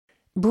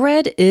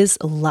Bread is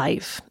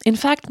life. In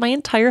fact, my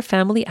entire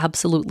family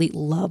absolutely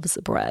loves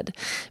bread.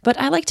 But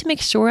I like to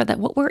make sure that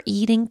what we're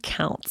eating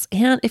counts.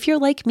 And if you're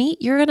like me,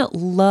 you're going to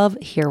love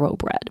Hero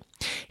Bread.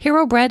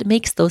 Hero Bread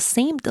makes those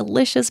same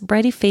delicious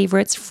bready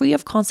favorites free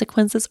of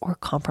consequences or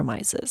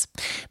compromises.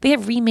 They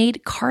have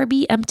remade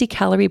carby, empty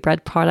calorie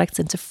bread products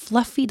into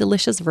fluffy,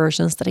 delicious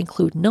versions that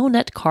include no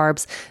net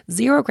carbs,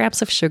 0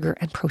 grams of sugar,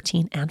 and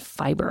protein and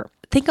fiber.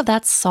 Think of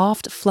that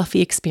soft,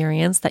 fluffy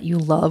experience that you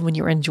love when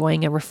you're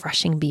enjoying a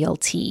refreshing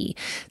BLT,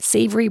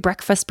 savory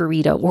breakfast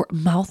burrito, or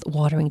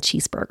mouth-watering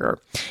cheeseburger.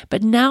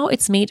 But now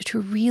it's made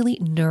to really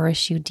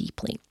nourish you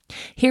deeply.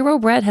 Hero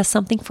Bread has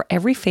something for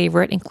every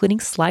favorite, including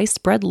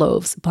sliced bread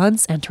loaves,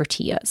 buns, and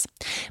tortillas.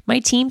 My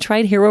team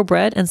tried Hero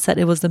Bread and said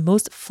it was the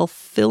most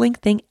fulfilling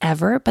thing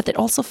ever, but it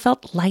also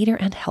felt lighter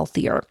and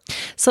healthier.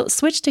 So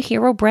switch to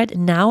Hero Bread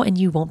now and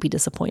you won't be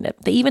disappointed.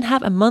 They even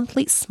have a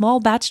monthly small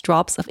batch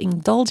drops of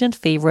indulgent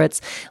favorites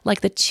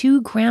like the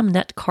 2-gram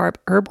net carb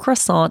herb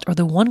croissant or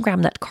the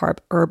 1-gram net carb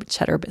herb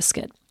cheddar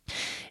biscuit.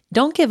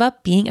 Don't give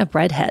up being a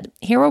breadhead.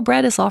 Hero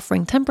Bread is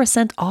offering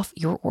 10% off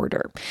your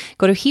order.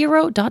 Go to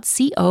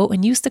hero.co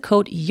and use the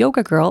code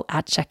YogaGirl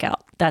at checkout.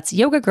 That's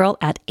YogaGirl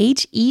at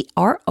hero.co.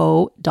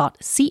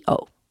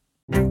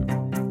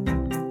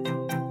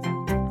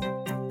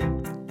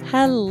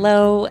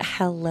 Hello,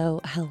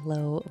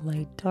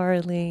 my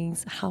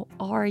darlings. How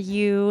are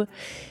you?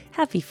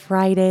 Happy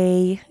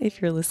Friday. If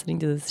you're listening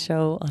to this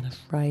show on a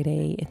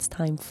Friday, it's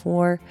time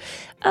for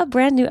a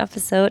brand new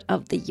episode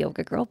of the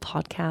Yoga Girl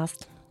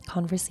podcast.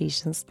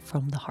 Conversations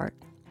from the heart.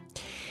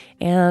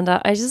 And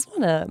I just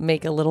want to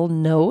make a little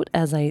note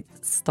as I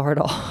start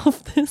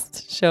off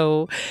this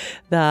show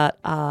that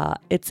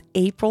it's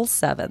April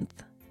 7th.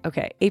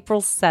 Okay,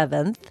 April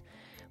 7th,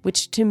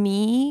 which to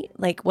me,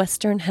 like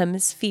Western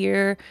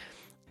Hemisphere,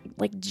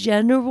 like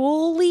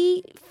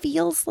generally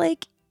feels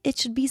like it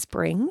should be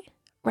spring,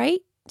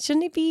 right?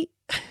 Shouldn't it be?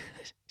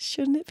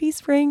 Shouldn't it be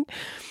spring?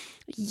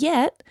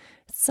 Yet,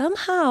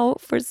 somehow,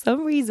 for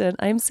some reason,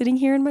 I'm sitting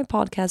here in my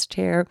podcast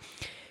chair,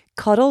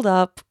 cuddled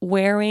up,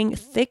 wearing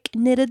thick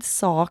knitted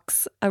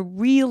socks, a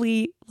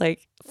really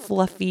like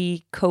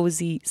fluffy,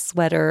 cozy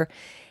sweater,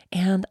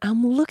 and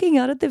I'm looking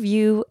out at the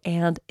view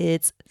and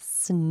it's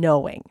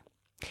snowing.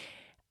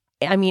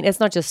 I mean,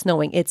 it's not just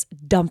snowing, it's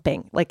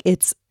dumping. Like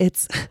it's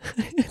it's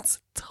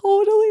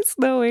totally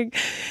snowing.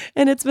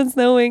 And it's been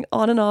snowing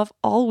on and off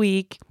all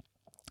week.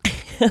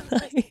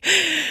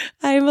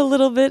 I'm a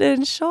little bit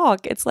in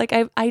shock. It's like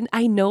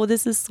I know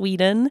this is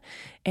Sweden,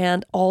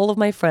 and all of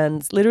my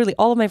friends, literally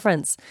all of my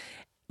friends,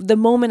 the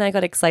moment I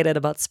got excited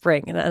about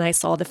spring and I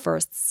saw the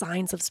first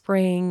signs of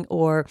spring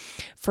or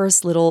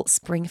first little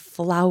spring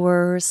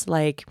flowers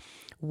like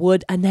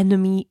wood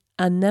anemones.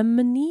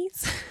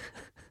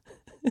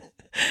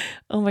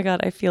 Oh my God,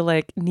 I feel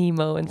like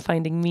Nemo in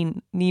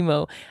Finding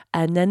Nemo.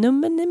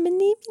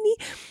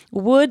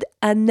 Wood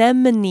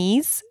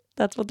anemones.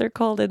 That's what they're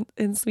called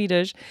in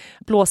Swedish.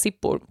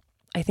 Blåsippor.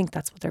 I think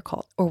that's what they're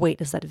called. Or wait,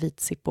 is that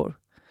vitsippor?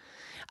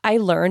 I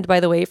learned,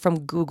 by the way, from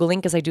Googling,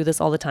 because I do this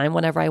all the time.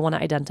 Whenever I want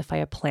to identify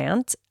a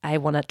plant, I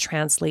want to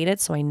translate it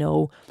so I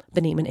know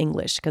the name in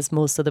English, because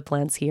most of the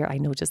plants here I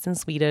know just in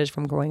Swedish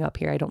from growing up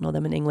here. I don't know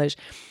them in English.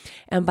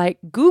 And by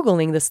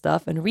Googling this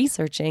stuff and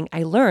researching,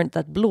 I learned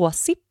that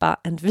blåsippa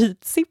and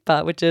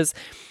vitsippa, which is,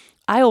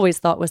 I always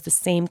thought was the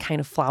same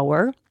kind of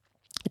flower.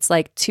 It's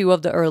like two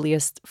of the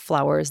earliest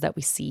flowers that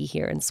we see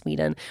here in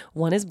Sweden.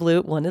 One is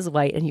blue, one is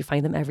white, and you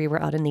find them everywhere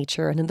out in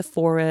nature and in the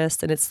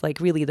forest. And it's like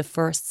really the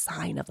first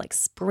sign of like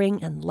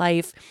spring and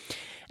life.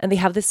 And they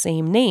have the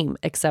same name,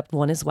 except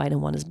one is white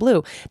and one is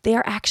blue. They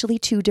are actually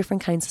two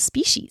different kinds of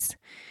species.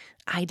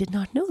 I did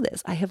not know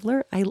this. I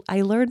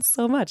learned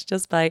so much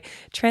just by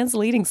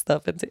translating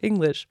stuff into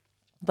English.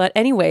 But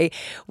anyway,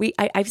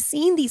 I've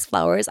seen these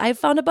flowers. I've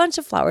found a bunch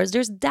of flowers.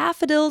 There's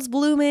daffodils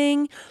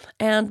blooming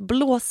and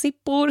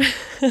blåsippor,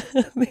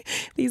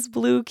 these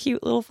blue,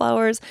 cute little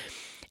flowers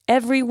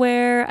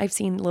everywhere. I've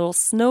seen little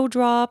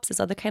snowdrops, this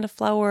other kind of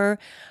flower.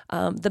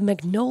 The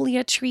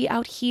magnolia tree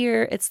out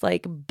here, it's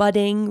like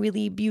budding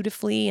really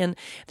beautifully. And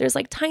there's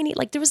like tiny,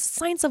 like there was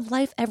signs of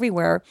life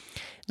everywhere.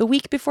 The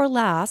week before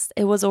last,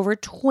 it was over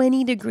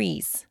 20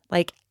 degrees.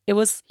 Like it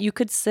was, you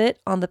could sit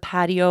on the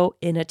patio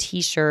in a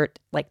t-shirt,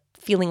 like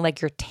feeling like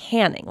you're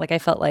tanning. Like I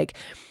felt like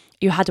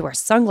you had to wear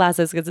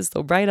sunglasses because it's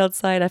so bright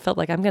outside. I felt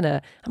like I'm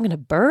gonna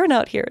burn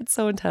out here. It's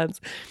so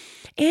intense.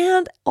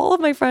 And all of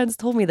my friends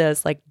told me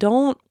this, like,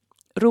 don't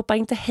ropa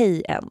inte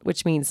hej än,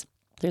 which means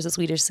there's a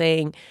Swedish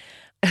saying.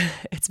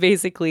 It's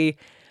basically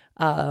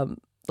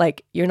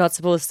like you're not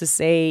supposed to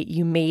say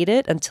you made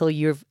it until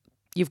you've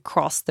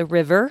crossed the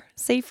river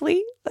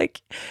safely.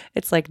 Like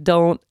it's like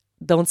don't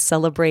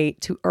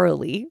celebrate too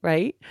early,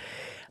 right?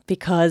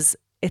 Because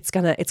it's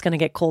gonna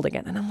get cold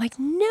again. And I'm like,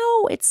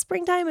 no, it's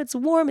springtime, it's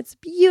warm, it's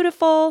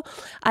beautiful.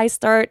 I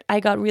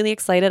got really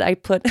excited. I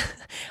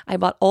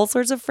bought all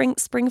sorts of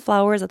spring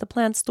flowers at the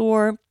plant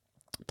store.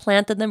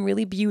 planted them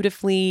really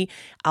beautifully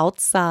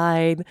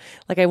outside.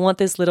 Like I want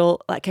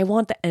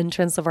the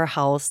entrance of our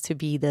house to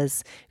be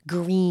this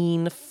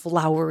green,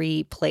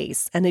 flowery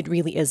place. And it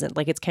really isn't.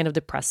 Like it's kind of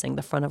depressing,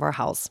 the front of our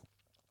house.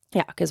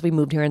 Yeah, because we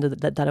moved here into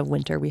the dead of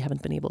winter. We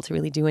haven't been able to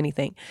really do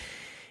anything.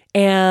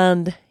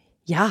 And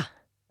yeah,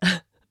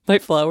 my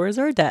flowers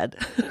are dead.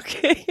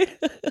 Okay.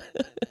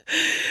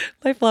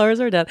 My flowers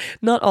are dead.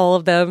 Not all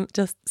of them,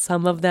 just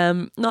some of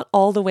them, not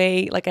all the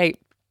way. Like I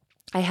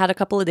had a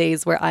couple of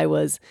days where I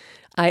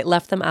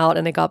left them out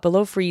and it got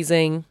below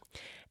freezing,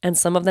 and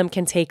some of them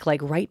can take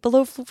like right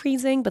below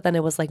freezing, but then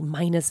it was like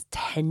minus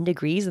 10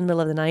 degrees in the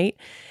middle of the night,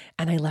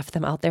 and I left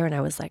them out there and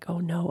I was like, oh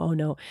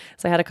no.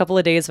 So I had a couple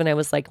of days when I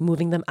was like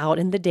moving them out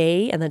in the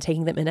day and then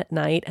taking them in at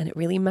night, and it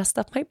really messed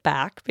up my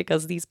back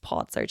because these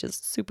pots are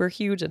just super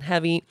huge and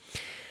heavy.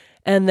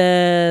 And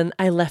then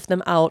I left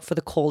them out for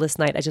the coldest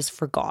night. I just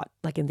forgot,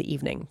 like in the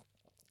evening.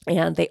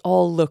 And they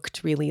all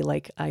looked really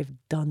like I've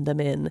done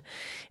them in.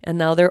 And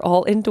now they're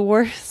all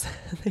indoors.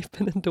 They've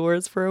been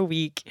indoors for a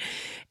week.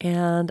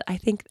 And I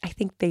think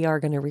they are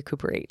going to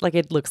recuperate. Like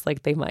it looks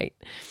like they might.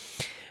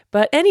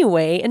 But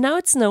anyway, and now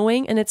it's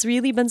snowing, and it's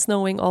really been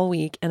snowing all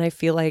week. And I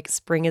feel like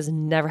spring is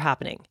never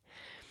happening.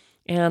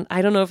 And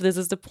I don't know if this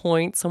is the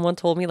point. Someone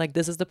told me like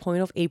this is the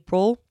point of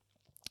April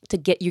to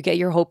get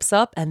your hopes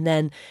up, and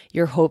then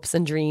your hopes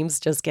and dreams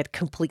just get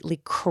completely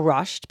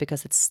crushed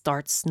because it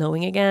starts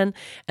snowing again.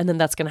 And then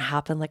that's going to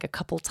happen like a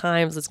couple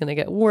times. It's going to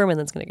get warm and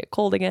then it's going to get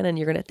cold again, and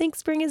you're going to think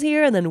spring is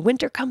here, and then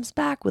winter comes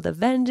back with a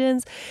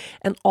vengeance.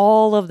 And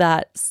all of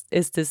that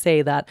is to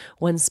say that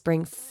when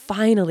spring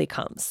finally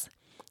comes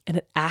and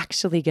it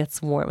actually gets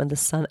warm and the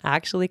sun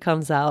actually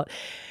comes out,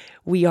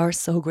 we are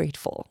so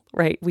grateful,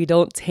 right? We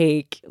don't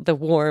take the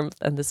warmth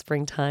and the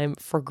springtime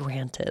for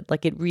granted.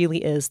 Like it really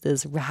is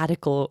this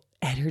radical,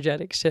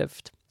 energetic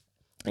shift.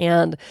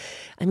 And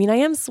I mean, I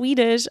am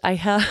Swedish.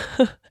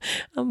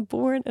 I'm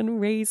born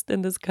and raised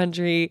in this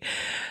country.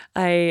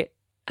 I've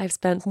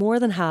spent more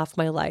than half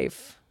my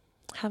life.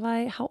 Have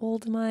I? How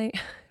old am I?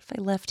 If I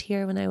left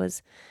here when I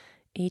was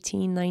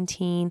 18,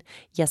 19.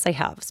 Yes, I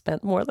have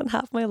spent more than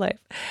half my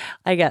life,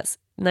 I guess.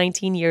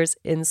 19 years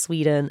in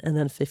Sweden and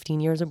then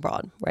 15 years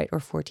abroad, right? Or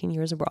 14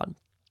 years abroad.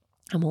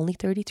 I'm only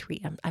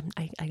 33.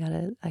 I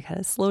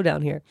gotta slow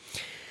down here.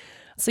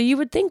 So you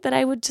would think that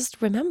I would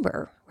just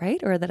remember,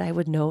 right? Or that I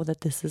would know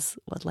that this is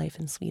what life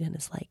in Sweden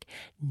is like.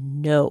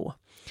 No,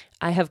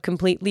 I have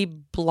completely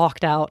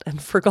blocked out and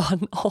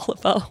forgotten all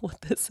about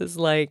what this is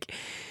like.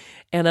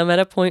 And I'm at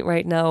a point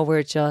right now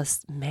where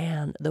just,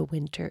 man, the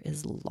winter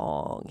is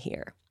long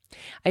here.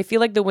 I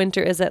feel like the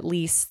winter is at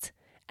least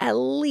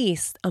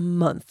a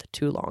month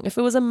too long. If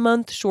it was a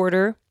month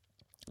shorter,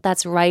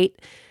 that's right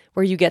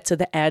where you get to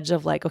the edge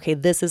of like, okay,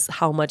 this is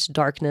how much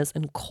darkness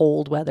and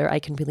cold weather I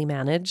can really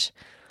manage.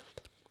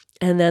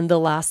 And then the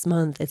last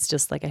month, it's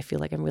just like, I feel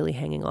like I'm really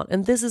hanging on.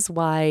 And this is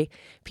why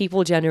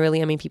people generally,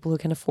 I mean, people who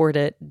can afford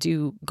it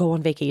do go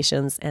on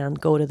vacations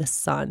and go to the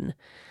sun,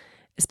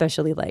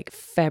 especially like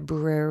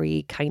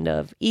February kind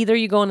of. Either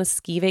you go on a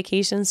ski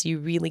vacation, so you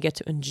really get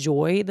to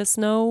enjoy the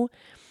snow,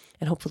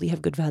 and hopefully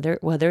have good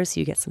weather so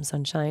you get some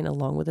sunshine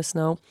along with the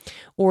snow.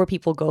 Or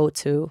people go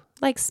to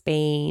like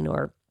Spain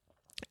or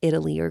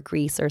Italy or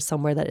Greece or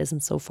somewhere that isn't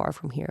so far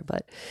from here.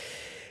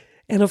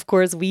 And of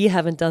course, we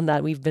haven't done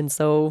that. We've been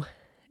so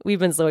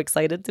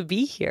excited to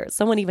be here.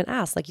 Someone even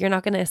asked, like, you're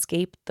not going to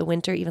escape the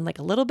winter even like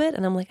a little bit?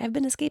 And I'm like, I've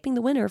been escaping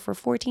the winter for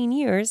 14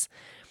 years.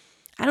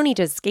 I don't need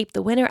to escape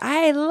the winter.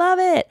 I love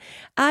it.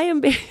 I'm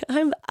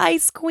the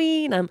ice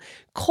queen. I'm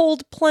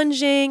cold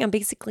plunging. I'm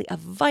basically a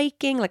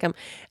Viking. Like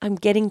I'm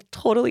getting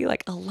totally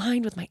like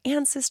aligned with my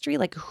ancestry.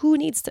 Like who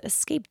needs to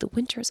escape? The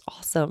winter is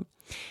awesome.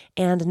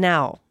 And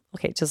now,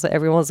 okay, just so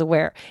everyone's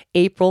aware,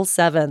 April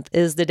 7th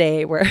is the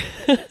day where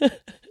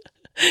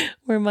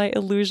where my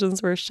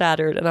illusions were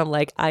shattered. And I'm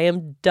like, I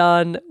am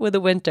done with the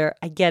winter.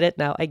 I get it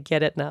now.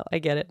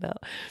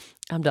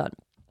 I'm done.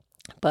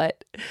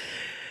 But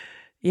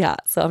yeah,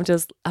 so I'm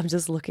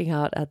just looking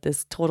out at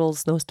this total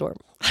snowstorm.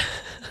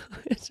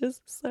 It's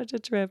just such a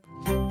trip.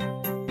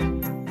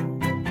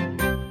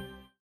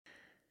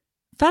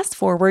 Fast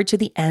forward to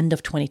the end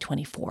of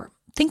 2024.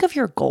 Think of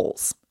your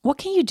goals. What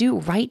can you do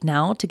right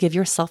now to give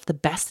yourself the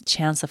best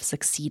chance of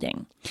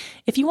succeeding?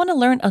 If you want to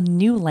learn a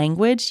new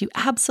language, you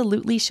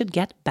absolutely should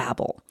get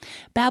Babbel.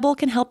 Babbel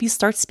can help you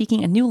start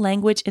speaking a new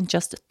language in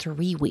just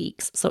 3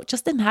 weeks. So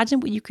just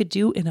imagine what you could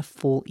do in a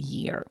full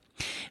year.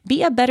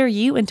 Be a better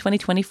you in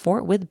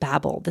 2024 with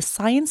Babbel, the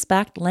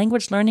science-backed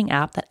language learning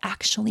app that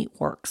actually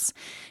works.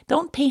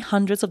 Don't pay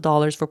hundreds of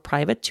dollars for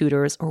private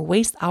tutors or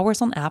waste hours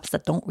on apps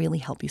that don't really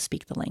help you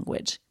speak the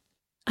language.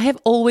 I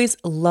have always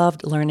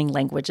loved learning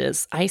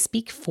languages. I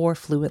speak 4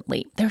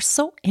 fluently. They're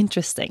so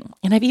interesting.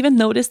 And I've even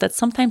noticed that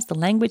sometimes the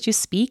language you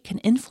speak can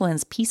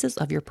influence pieces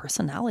of your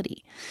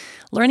personality.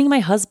 Learning my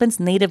husband's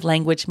native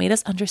language made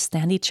us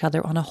understand each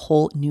other on a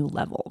whole new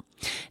level.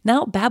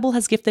 Now, Babbel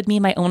has gifted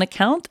me my own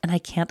account, and I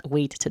can't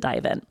wait to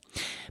dive in.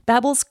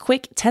 Babbel's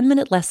quick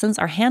 10-minute lessons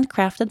are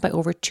handcrafted by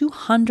over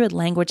 200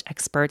 language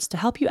experts to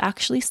help you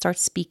actually start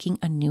speaking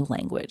a new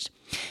language.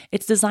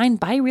 It's designed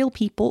by real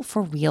people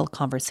for real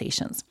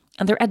conversations.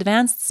 And their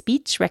advanced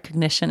speech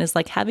recognition is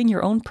like having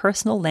your own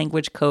personal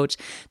language coach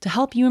to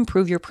help you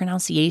improve your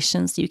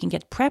pronunciation so you can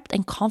get prepped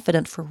and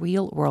confident for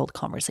real-world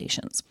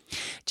conversations.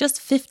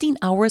 Just 15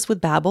 hours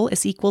with Babbel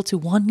is equal to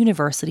 1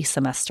 university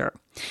semester.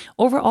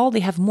 Overall, they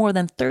have more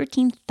than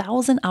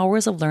 13,000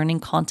 hours of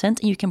learning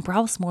content, and you can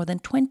browse more than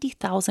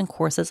 20,000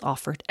 courses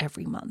offered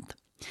every month.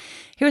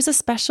 Here's a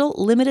special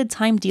limited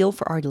time deal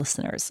for our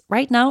listeners.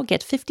 Right now,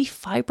 get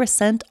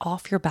 55%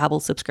 off your Babbel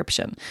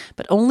subscription,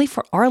 but only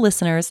for our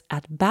listeners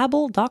at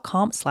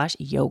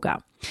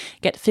babbel.com/yoga.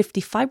 Get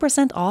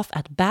 55% off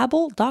at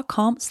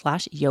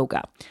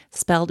babbel.com/yoga.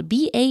 Spelled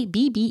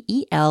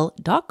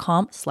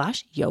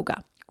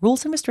BABBEL.com/yoga.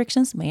 Rules and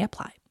restrictions may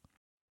apply.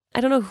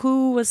 I don't know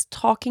who was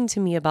talking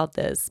to me about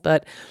this,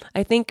 but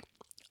I think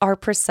our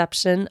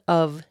perception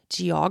of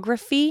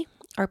geography,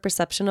 our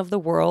perception of the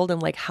world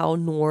and like how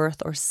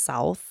north or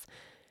south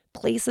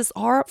places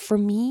are, for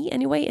me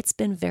anyway, it's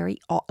been very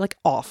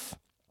off.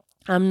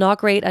 I'm not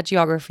great at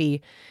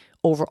geography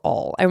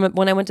overall. I remember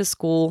when I went to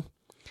school,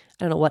 I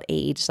don't know what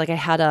age, like I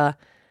had a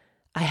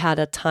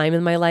time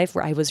in my life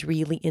where I was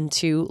really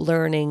into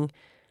learning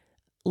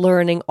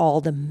all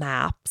the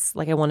maps.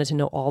 Like I wanted to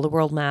know all the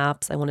world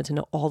maps. I wanted to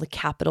know all the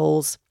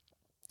capitals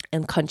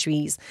and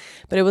countries,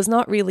 but it was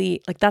not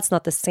really like, that's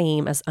not the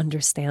same as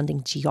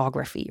understanding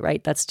geography,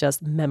 right? That's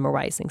just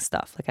memorizing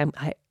stuff. Like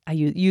I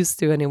used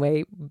to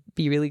anyway,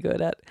 be really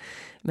good at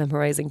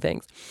memorizing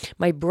things.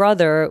 My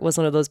brother was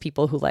one of those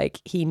people who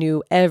he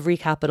knew every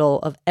capital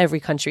of every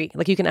country.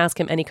 Like you can ask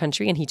him any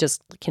country and he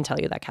just can tell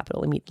you that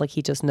capital. I mean, like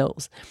he just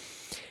knows.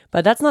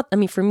 But that's not,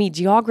 for me,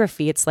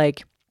 geography, it's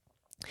like,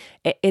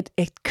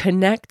 it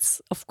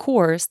connects, of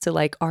course, to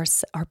like our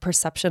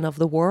perception of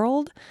the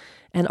world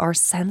and our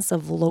sense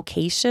of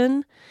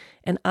location.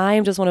 And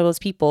I'm just one of those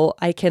people,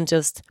 I can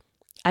just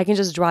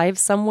drive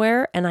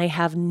somewhere and I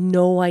have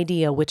no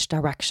idea which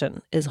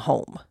direction is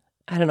home.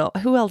 I don't know.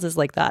 Who else is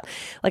like that?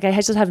 Like I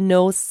just have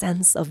no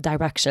sense of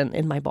direction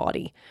in my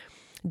body.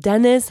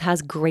 Dennis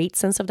has great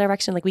sense of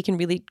direction. Like we can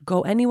really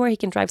go anywhere. He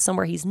can drive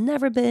somewhere he's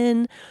never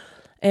been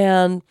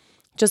and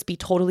just be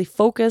totally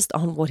focused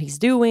on what he's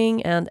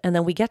doing. And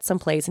then we get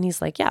someplace and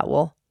he's like, yeah,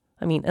 well,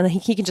 and then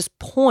he can just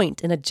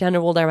point in a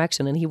general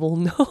direction and he will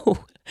know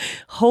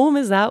home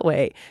is that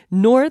way,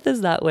 north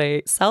is that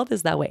way, south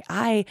is that way.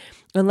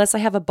 Unless I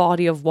have a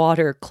body of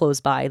water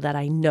close by that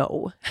I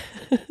know.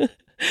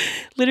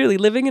 Literally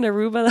living in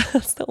Aruba,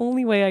 that's the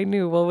only way I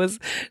knew what was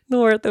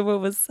north and what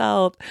was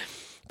south.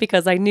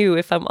 Because I knew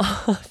if I'm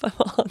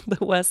on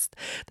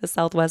the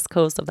southwest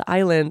coast of the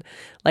island,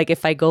 like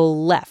if I go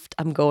left,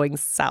 I'm going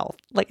south.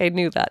 Like I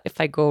knew that. If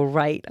I go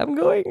right, I'm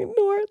going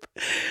north.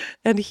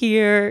 And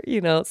here,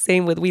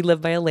 same with, we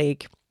live by a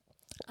lake.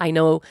 I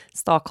know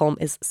Stockholm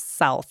is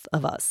south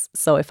of us.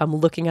 So if I'm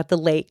looking at the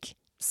lake,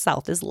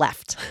 south is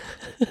left.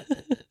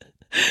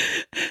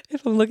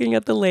 If I'm looking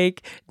at the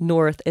lake,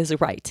 north is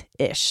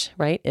right-ish,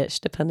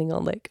 depending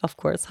on of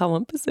course, how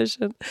I'm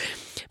positioned.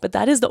 But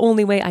that is the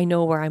only way I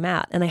know where I'm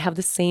at. And I have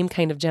the same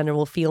kind of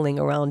general feeling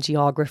around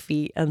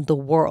geography and the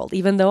world.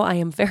 Even though I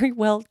am very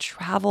well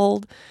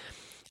traveled,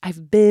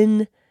 I've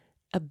been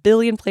a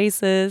billion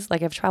places.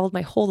 Like I've traveled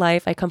my whole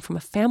life. I come from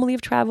a family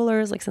of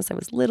travelers. Like since I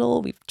was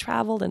little, we've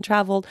traveled and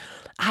traveled.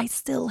 I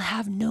still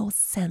have no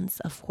sense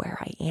of where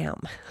I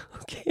am.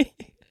 Okay.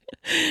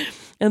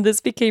 And this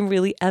became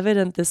really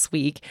evident this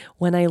week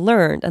when I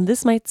learned, and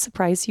this might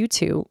surprise you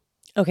too.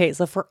 Okay,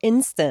 so for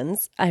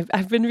instance,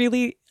 I've been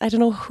really, I don't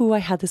know who I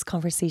had this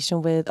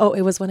conversation with. Oh,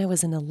 it was when I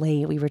was in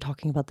LA, we were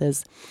talking about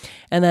this.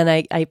 And then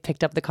I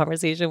picked up the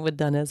conversation with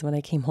Dennis when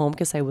I came home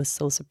because I was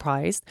so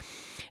surprised.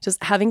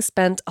 Just having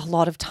spent a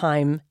lot of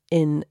time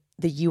in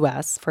the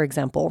US, for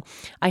example,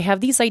 I have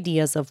these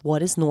ideas of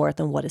what is north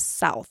and what is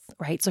south,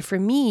 right? So for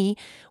me,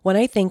 when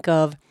I think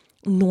of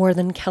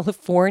Northern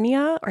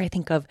California, or I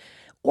think of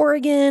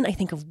Oregon, I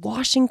think of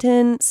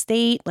Washington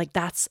State, like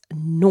that's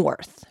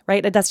north,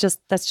 right? That's just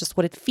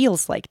what it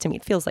feels like to me.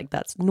 It feels like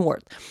that's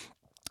north.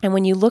 And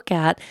when you look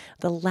at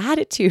the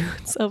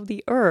latitudes of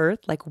the earth,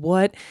 like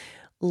what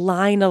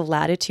line of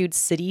latitude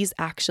cities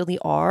actually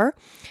are,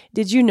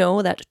 did you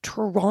know that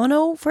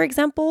Toronto, for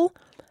example,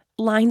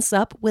 lines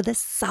up with the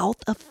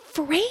south of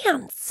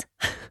France?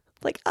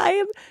 Like I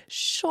am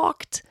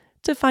shocked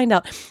to find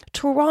out.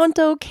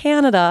 Toronto,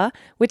 Canada,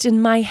 which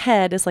in my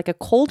head is like a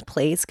cold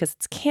place because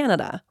it's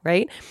Canada,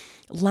 right?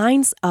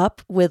 Lines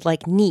up with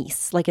like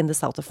Nice, like in the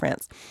south of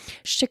France.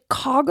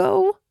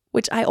 Chicago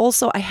which I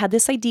had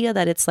this idea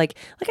that it's like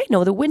I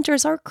know the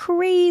winters are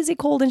crazy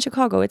cold in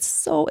Chicago.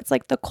 It's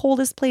like the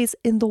coldest place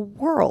in the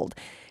world.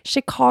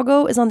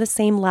 Chicago is on the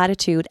same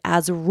latitude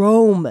as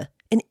Rome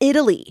in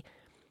Italy.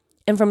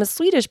 And from a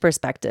Swedish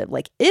perspective,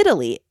 like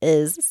Italy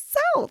is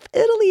south.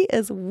 Italy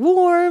is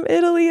warm.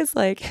 Italy is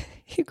like,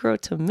 you grow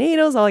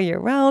tomatoes all year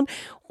round.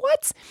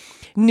 What?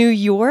 New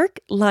York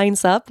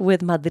lines up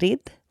with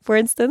Madrid, for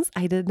instance.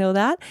 I didn't know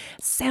that.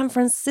 San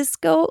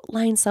Francisco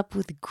lines up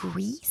with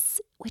Greece,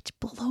 which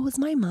blows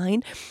my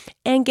mind.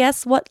 And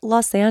guess what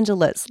Los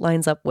Angeles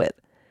lines up with?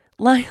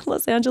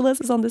 Los Angeles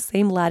is on the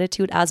same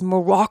latitude as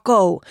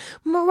Morocco.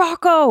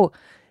 Morocco!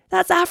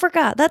 That's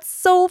Africa. That's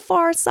so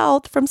far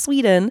south from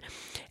Sweden.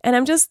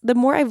 And the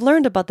more I've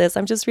learned about this,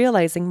 I'm just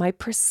realizing my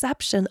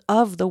perception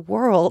of the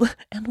world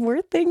and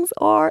where things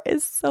are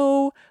is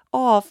so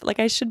off. Like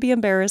I should be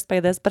embarrassed by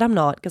this, but I'm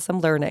not because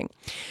I'm learning.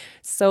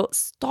 So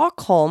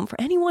Stockholm, for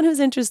anyone who's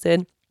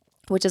interested,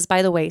 which is,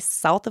 by the way,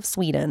 south of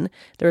Sweden.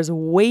 There's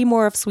way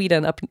more of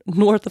Sweden up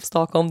north of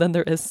Stockholm than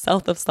there is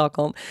south of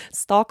Stockholm.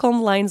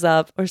 Stockholm is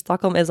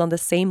on the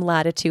same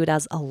latitude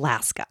as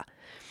Alaska.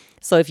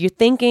 So if you're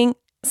thinking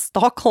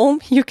Stockholm,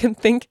 you can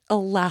think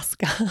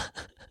Alaska.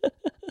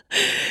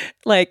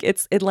 Like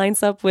it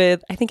lines up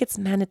with, I think it's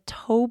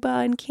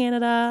Manitoba in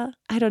Canada.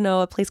 I don't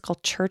know, a place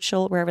called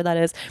Churchill, wherever that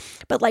is.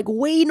 But like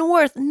way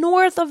north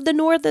of the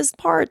northest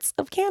parts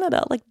of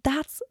Canada. Like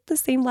that's the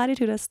same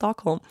latitude as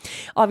Stockholm.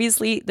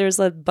 Obviously, there's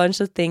a bunch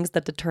of things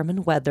that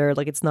determine weather.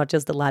 Like it's not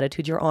just the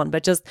latitude you're on,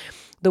 but just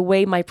the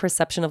way my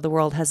perception of the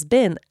world has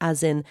been,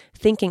 as in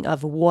thinking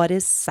of what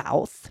is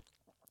south,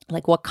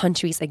 like what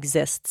countries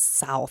exist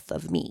south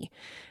of me.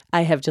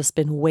 I have just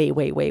been way,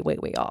 way, way, way,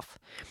 way off.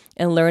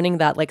 And learning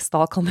that like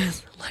Stockholm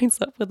lines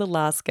up with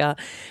Alaska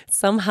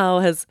somehow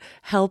has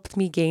helped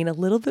me gain a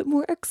little bit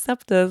more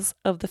acceptance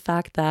of the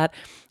fact that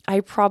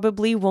I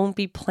probably won't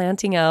be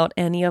planting out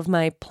any of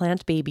my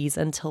plant babies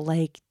until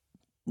like,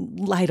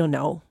 I don't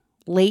know,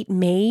 late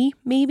May,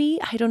 maybe.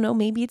 I don't know.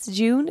 Maybe it's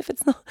June. If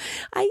it's not,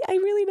 I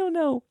really don't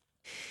know.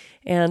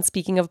 And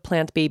speaking of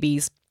plant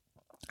babies,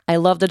 I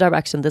love the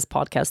direction this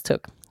podcast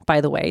took.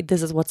 By the way,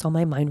 this is what's on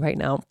my mind right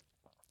now.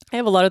 I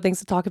have a lot of things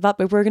to talk about,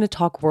 but we're going to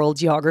talk world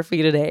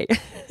geography today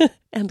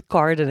and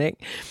gardening.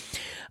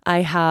 I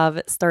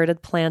have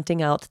started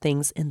planting out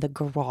things in the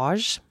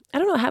garage. I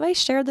don't know, have I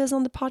shared this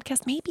on the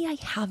podcast? Maybe I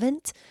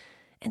haven't.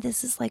 And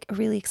this is like a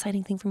really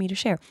exciting thing for me to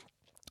share.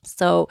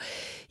 So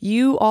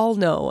you all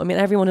know, I mean,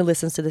 everyone who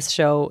listens to this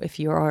show, if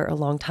you are a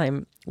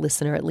longtime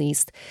listener at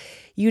least,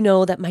 you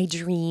know that my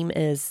dream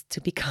is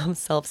to become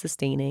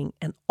self-sustaining.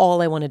 And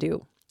all I want to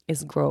do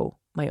is grow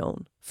my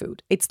own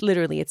food. It's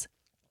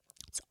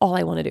all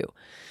I want to do.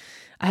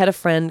 I had a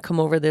friend come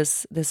over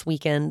this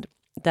weekend.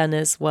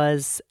 Dennis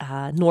was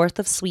north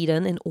of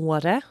Sweden in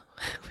Åre,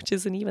 which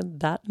isn't even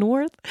that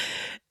north,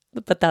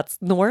 but that's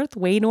north,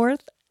 way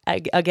north.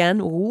 Again,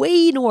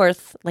 way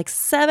north, like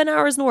 7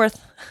 hours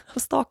north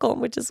of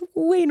Stockholm, which is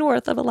way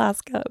north of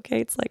Alaska.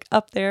 Okay, it's like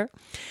up there.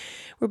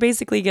 We're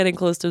basically getting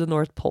close to the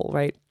North Pole,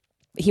 right?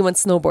 He went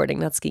snowboarding,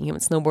 not skiing. He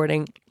went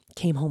snowboarding.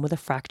 Came home with a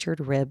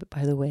fractured rib,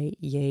 by the way.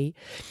 Yay.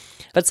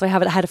 But so I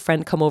had a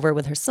friend come over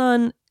with her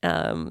son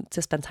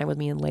to spend time with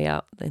me and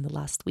Leia in the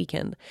last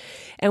weekend.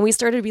 And we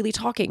started really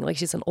talking, like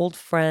she's an old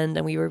friend,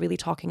 and we were really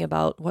talking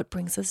about what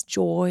brings us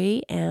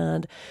joy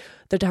and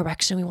the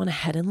direction we want to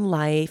head in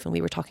life. And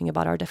we were talking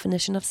about our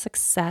definition of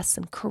success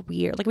and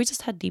career. Like we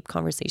just had deep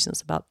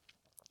conversations about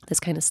this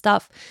kind of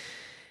stuff.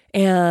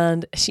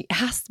 And she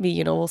asked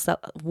me,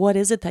 what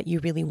is it that you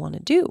really want to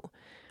do?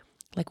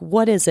 Like,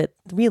 what is it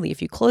really?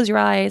 If you close your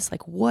eyes,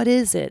 like, what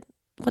is it?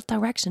 What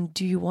direction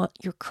do you want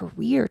your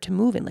career to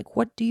move in? Like,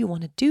 what do you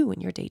want to do in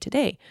your day to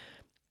day?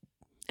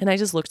 And I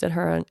just looked at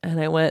her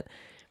and I went,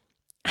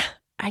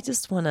 I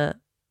just want to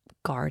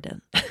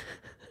garden.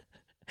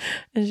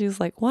 And she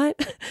was like, what?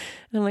 And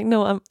I'm like,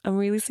 no, I'm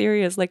really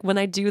serious. Like when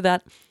I do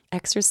that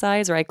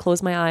exercise or I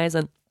close my eyes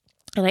and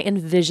I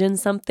envision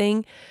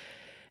something,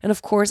 and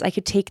of course I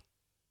could take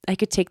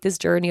this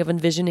journey of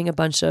envisioning a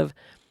bunch of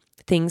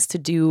things to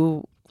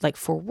do, like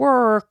for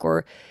work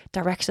or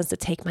directions to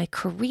take my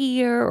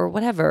career or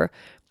whatever.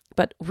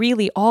 But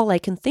really all I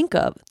can think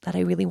of that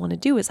I really want to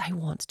do is I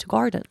want to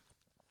garden.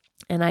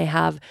 And I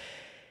have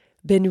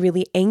been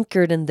really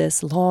anchored in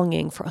this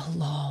longing for a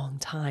long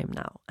time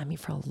now.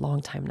 For a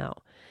long time now.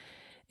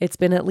 It's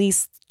been at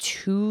least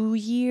 2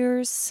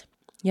 years.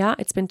 Yeah,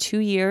 it's been 2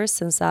 years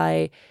since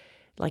I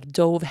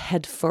dove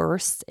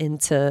headfirst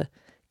into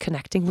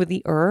connecting with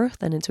the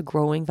earth and into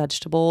growing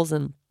vegetables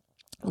and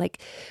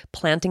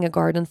planting a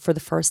garden for the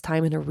first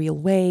time in a real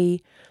way.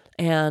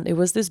 And it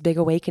was this big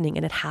awakening,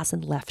 and it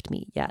hasn't left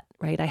me yet,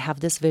 right? I have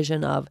this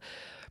vision of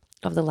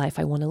the life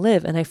I want to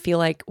live. And I feel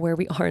like where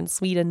we are in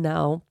Sweden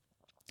now,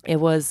 it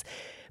was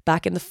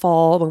back in the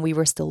fall when we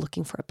were still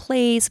looking for a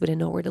place. We didn't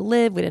know where to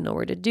live. We didn't know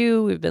where to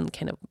do. We've been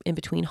kind of in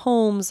between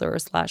homes or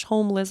 /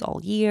 homeless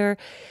all year.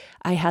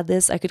 I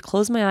could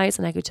close my eyes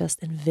and I could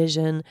just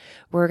envision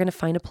we're going to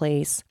find a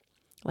place.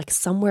 like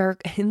somewhere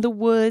in the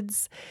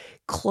woods,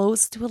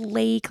 close to a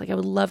lake. Like I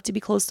would love to be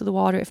close to the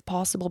water if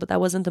possible, but that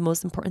wasn't the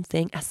most important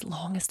thing, as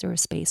long as there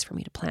was space for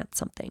me to plant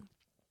something.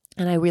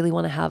 And I really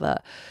want to have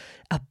a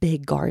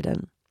big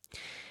garden.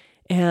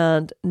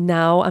 And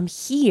now I'm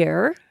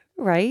here,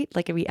 right?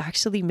 Like we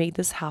actually made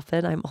this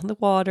happen. I'm on the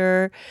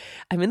water.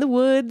 I'm in the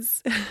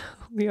woods.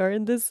 We are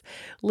in this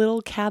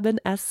little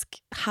cabin-esque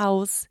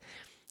house.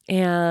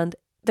 And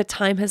the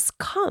time has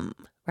come,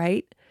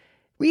 right?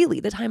 Really,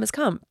 the time has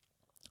come.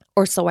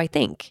 Or so I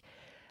think,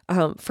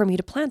 for me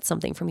to plant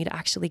something, for me to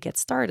actually get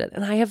started.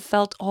 And I have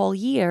felt all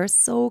year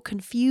so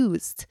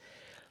confused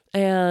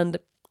and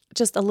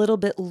just a little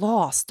bit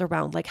lost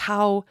around like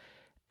how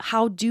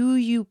do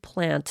you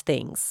plant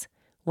things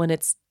when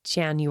it's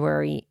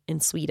January in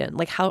Sweden?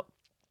 Like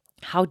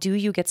how do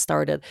you get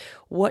started?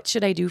 What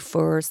should I do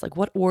first? Like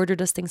what order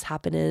does things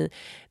happen in?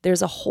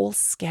 There's a whole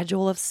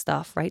schedule of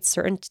stuff, right?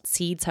 Certain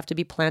seeds have to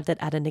be planted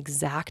at an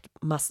exact,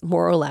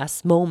 more or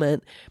less,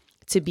 moment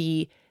to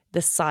be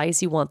the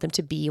size you want them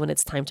to be when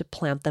it's time to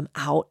plant them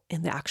out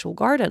in the actual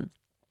garden.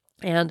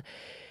 And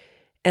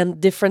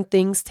different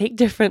things take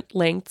different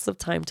lengths of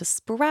time to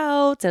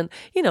sprout. And,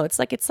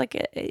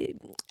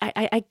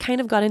 I kind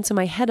of got into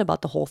my head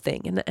about the whole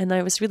thing. And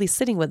I was really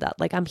sitting with that.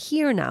 Like, I'm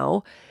here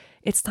now.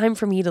 It's time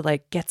for me to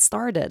like get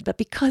started. But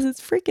because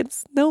it's freaking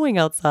snowing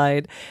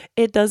outside,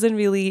 it doesn't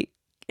really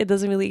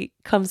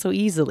come so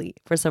easily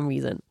for some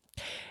reason.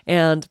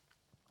 And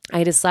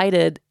I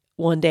decided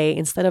one day,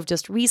 instead of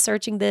just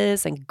researching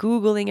this and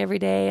Googling every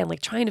day and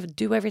like trying to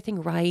do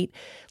everything right,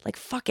 like,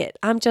 fuck it.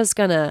 I'm just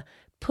gonna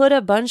put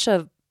a bunch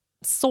of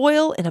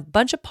soil in a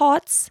bunch of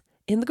pots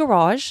in the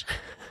garage.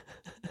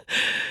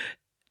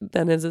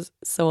 Dennis is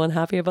so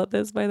unhappy about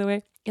this, by the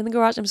way. In the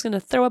garage, I'm just gonna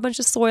throw a bunch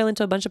of soil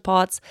into a bunch of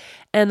pots,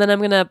 and then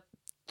I'm gonna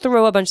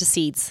throw a bunch of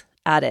seeds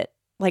at it.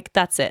 Like,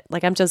 that's it.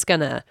 Like, I'm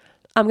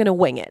gonna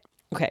wing it.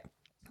 Okay.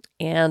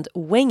 And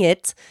wing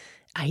it,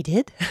 I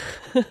did.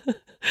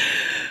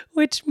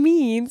 Which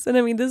means, and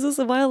I mean, this was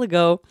a while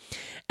ago,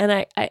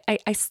 and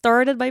I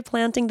started by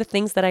planting the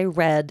things that I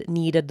read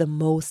needed the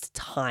most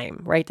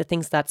time, right? The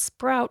things that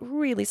sprout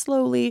really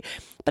slowly,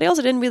 but I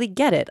also didn't really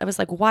get it. I was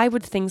like, why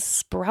would things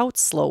sprout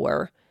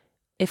slower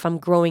if I'm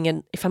growing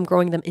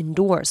them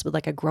indoors with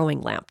like a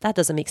growing lamp? That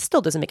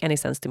still doesn't make any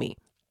sense to me.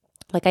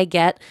 Like, I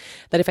get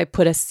that if I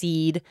put a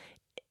seed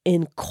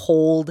in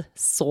cold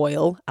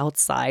soil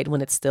outside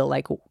when it's still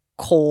like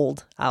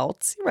cold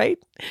out, right?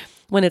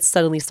 When it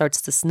suddenly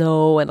starts to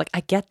snow, and like,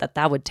 I get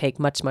that would take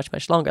much, much,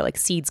 much longer. Like,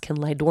 seeds can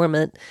lie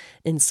dormant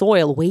in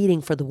soil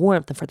waiting for the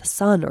warmth and for the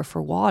sun or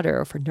for water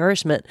or for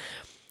nourishment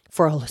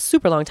for a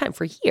super long time,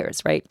 for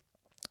years, right?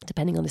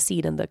 Depending on the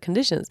seed and the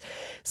conditions.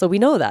 So we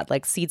know that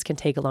like seeds can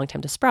take a long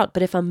time to sprout.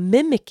 But if I'm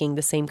mimicking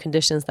the same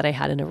conditions that I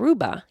had in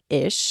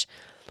Aruba-ish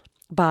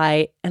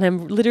and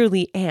I'm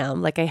literally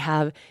like I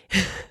have,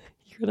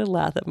 you're going to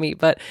laugh at me,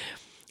 but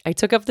I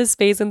took up this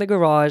space in the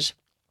garage.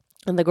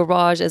 And the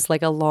garage is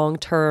like a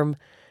long-term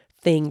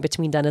thing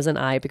between Dennis and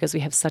I because we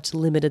have such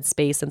limited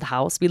space in the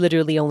house. We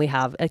literally only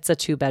it's a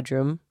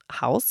 2-bedroom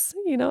house,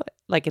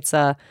 like it's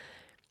a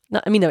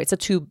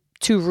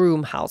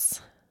two-room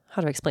house.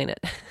 How do I explain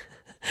it?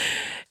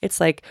 It's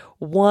like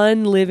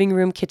one living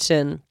room,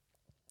 kitchen,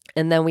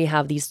 and then we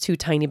have these 2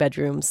 tiny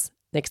bedrooms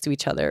next to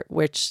each other,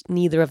 which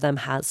neither of them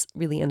has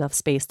really enough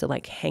space to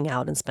like hang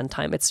out and spend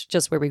time. It's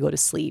just where we go to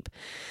sleep.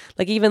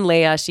 Like, even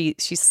Leia,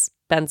 she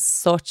spends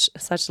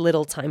such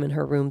little time in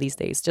her room these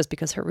days just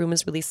because her room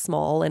is really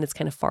small and it's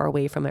kind of far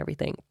away from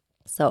everything.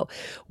 So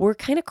we're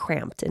kind of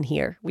cramped in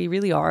here. We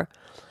really are.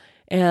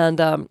 And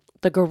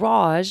the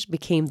garage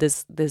became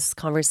this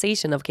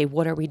conversation of, okay,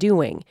 what are we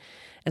doing?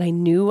 And I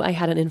knew I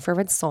had an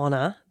infrared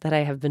sauna that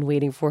I have been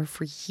waiting for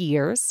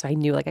years. So I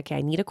knew like, okay,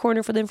 I need a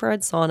corner for the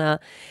infrared sauna.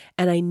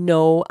 And I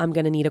know I'm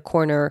going to need a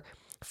corner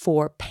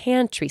for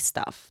pantry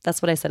stuff. That's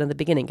what I said in the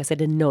beginning because I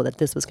didn't know that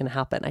this was going to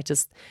happen. I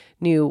just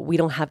knew we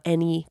don't have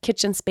any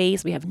kitchen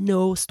space. We have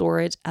no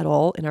storage at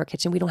all in our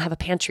kitchen. We don't have a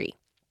pantry.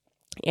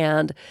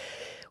 And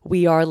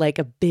we are like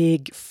a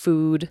big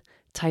food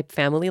type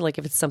family. Like,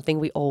 if it's something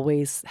we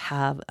always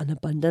have an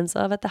abundance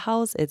of at the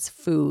house, it's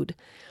food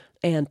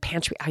and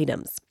pantry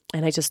items.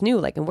 And I just knew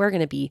and we're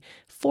going to be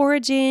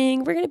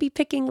foraging. We're going to be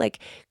picking like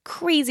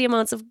crazy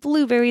amounts of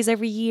blueberries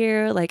every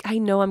year. Like, I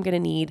know I'm going to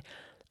need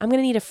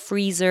a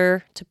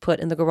freezer to put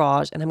in the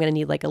garage, and I'm going to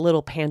need like a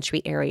little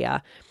pantry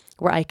area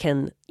where I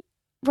can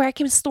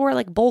store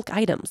like bulk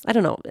items. I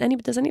don't know.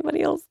 Does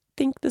anybody else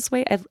think this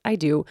way? I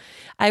do.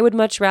 I would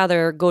much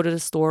rather go to the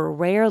store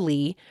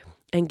rarely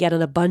and get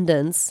an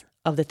abundance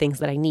of the things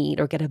that I need,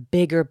 or get a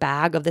bigger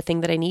bag of the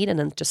thing that I need and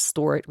then just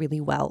store it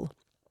really well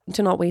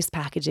to not waste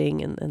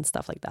packaging and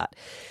stuff like that.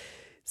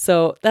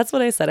 So that's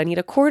what I said. I need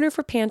a corner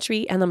for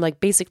pantry, and I'm like,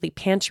 basically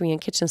pantry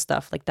and kitchen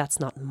stuff. Like, that's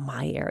not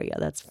my area.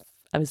 That's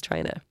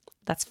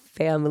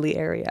family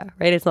area,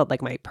 right? It's not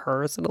like my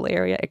personal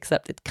area,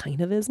 except it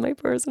kind of is my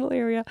personal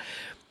area.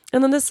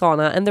 And then the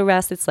sauna, and the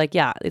rest, it's like,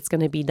 yeah, it's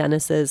going to be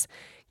Dennis's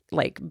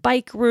like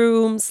bike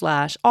room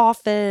 /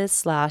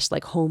 office /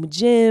 like home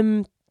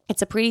gym.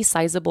 It's a pretty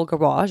sizable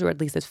garage, or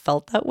at least it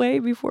felt that way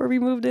before we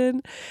moved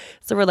in.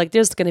 So we're like,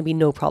 there's going to be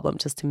no problem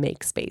just to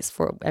make space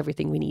for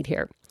everything we need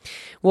here.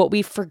 What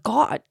we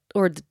forgot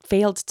or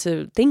failed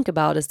to think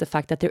about is the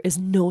fact that there is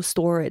no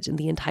storage in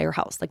the entire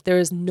house. Like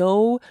there's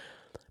no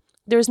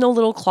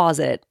little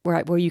closet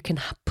where you can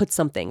put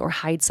something or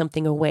hide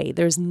something away.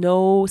 There's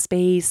no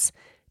space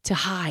to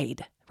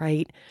hide,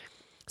 right?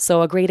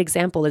 So a great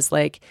example is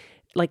like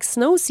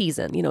snow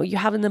season. You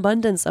have an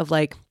abundance of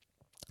like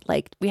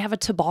we have a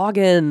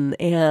toboggan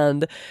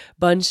and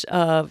bunch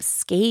of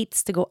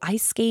skates to go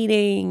ice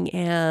skating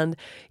and,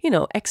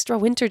 extra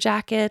winter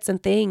jackets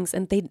and things.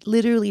 And they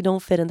literally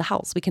don't fit in the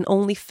house. We can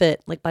only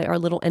fit like by our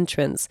little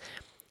entrance.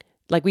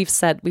 Like we've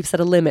set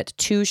a limit,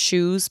 2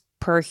 shoes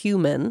per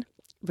human,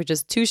 which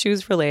is 2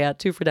 shoes for Leia,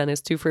 2 for Dennis,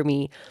 2 for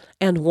me,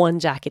 and 1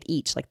 jacket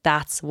each. Like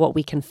that's what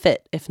we can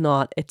fit. If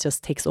not, it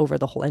just takes over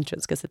the whole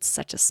entrance because it's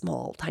such a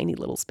small, tiny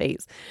little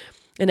space.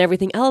 And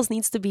everything else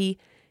needs to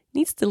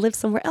live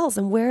somewhere else.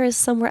 And where is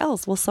somewhere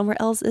else? Well, somewhere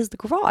else is the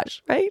garage,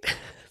 right?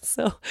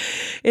 So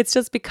it's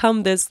just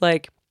become this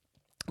like,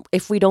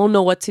 if we don't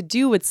know what to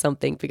do with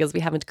something because we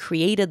haven't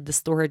created the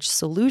storage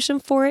solution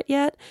for it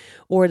yet,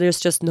 or there's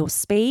just no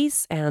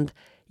space and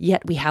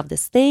yet we have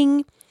this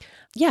thing.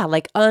 Yeah,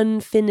 like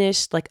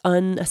unfinished, like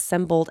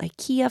unassembled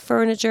IKEA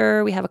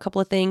furniture. We have a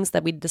couple of things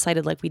that we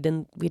decided like we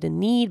didn't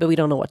need, but we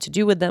don't know what to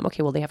do with them.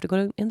 Okay, well, they have to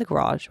go in the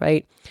garage,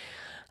 right?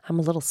 I'm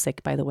a little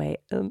sick, by the way,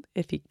 in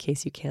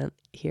case you can't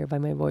hear by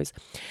my voice.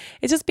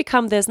 It's just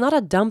become this, not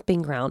a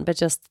dumping ground, but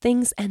just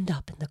things end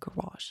up in the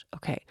garage,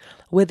 okay?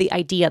 With the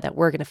idea that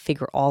we're going to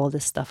figure all of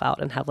this stuff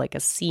out and have like a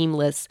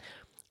seamless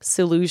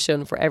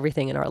solution for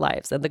everything in our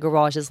lives. And the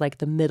garage is like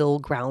the middle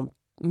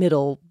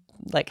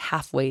like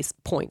halfway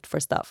point for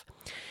stuff.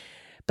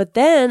 But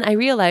then I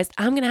realized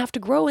I'm going to have to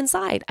grow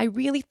inside. I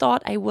really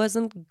thought I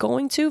wasn't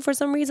going to for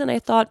some reason. I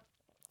thought,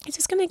 it's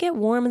just going to get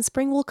warm and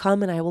spring will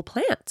come and I will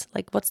plant.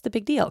 Like, what's the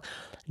big deal?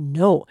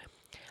 No,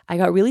 I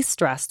got really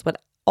stressed with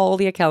all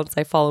the accounts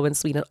I follow in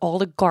Sweden, all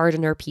the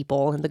gardener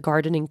people and the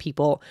gardening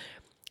people.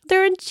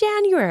 They're in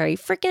January,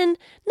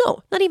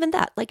 no, not even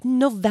that. Like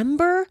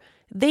November,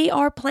 they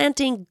are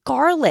planting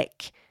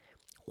garlic.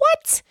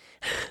 What?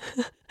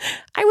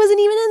 I wasn't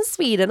even in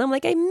Sweden. I'm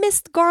like, I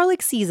missed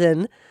garlic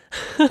season.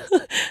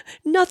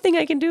 Nothing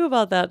I can do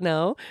about that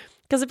now.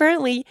 Because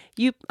apparently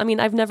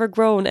I've never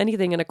grown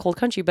anything in a cold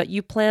country, but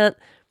you plant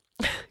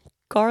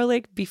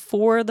garlic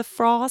before the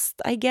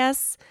frost, I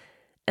guess.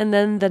 And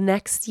then the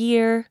next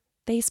year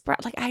they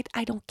sprout. Like,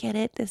 I don't get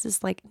it. This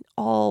is like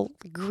all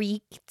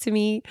Greek to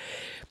me.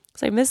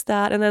 So I missed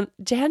that. And then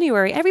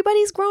January,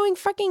 everybody's growing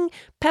freaking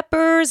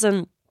peppers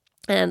and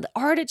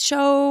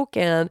artichoke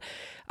and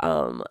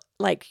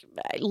like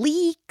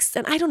leeks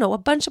and I don't know, a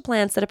bunch of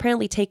plants that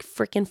apparently take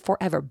freaking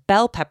forever.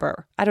 Bell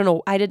pepper. I don't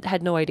know.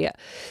 Had no idea.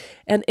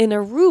 And in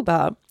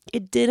Aruba,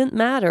 it didn't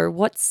matter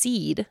what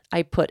seed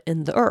I put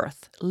in the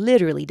earth.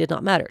 Literally did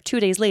not matter. 2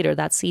 days later,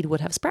 that seed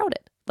would have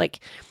sprouted.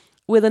 Like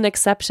with an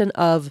exception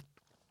of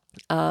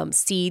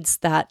seeds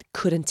that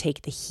couldn't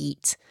take the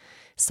heat.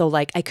 So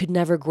like I could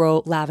never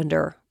grow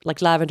lavender.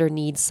 Like lavender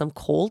needs some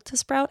cold to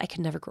sprout. I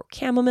could never grow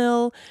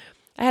chamomile.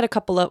 I had a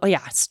couple of,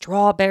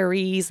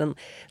 strawberries and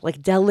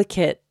like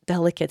delicate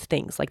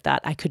things like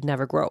that I could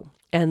never grow.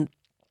 And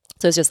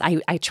so it's just,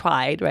 I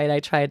tried, right? I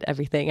tried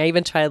everything. I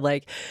even tried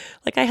like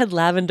I had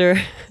lavender.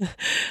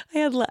 I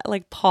had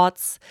like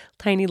pots,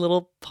 tiny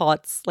little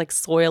pots, like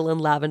soil and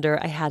lavender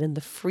I had in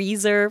the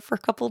freezer for a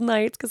couple of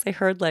nights because I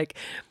heard like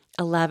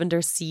a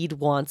lavender seed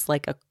wants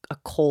like a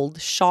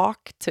cold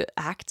shock to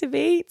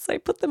activate. So I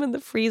put them in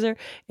the freezer.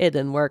 It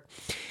didn't work.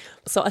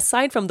 So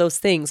aside from those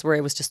things where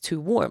it was just too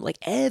warm, like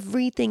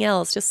everything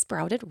else just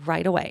sprouted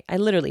right away. I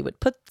literally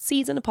would put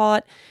seeds in a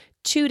pot.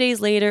 2 days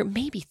later,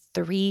 maybe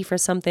 3 for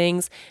some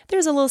things,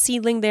 there's a little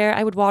seedling there.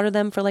 I would water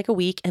them for like a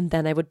week and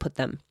then I would put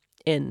them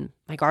in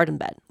my garden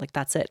bed. Like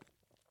that's it.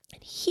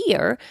 And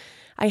here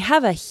I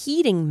have a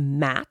heating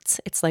mat.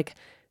 It's like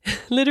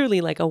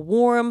literally like a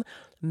warm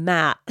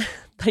mat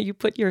that you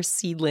put your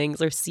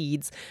seedlings or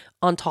seeds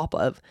on top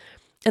of.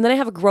 And then I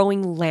have a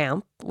growing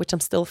lamp, which I'm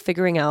still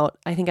figuring out.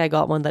 I think I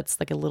got one that's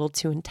like a little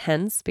too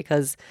intense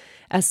because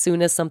as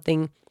soon as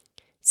something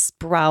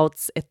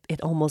sprouts,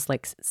 it almost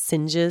like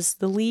singes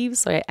the leaves.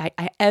 So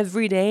I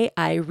every day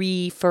I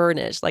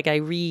refurnish, like I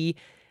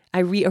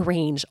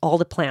rearrange all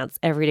the plants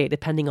every day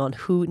depending on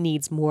who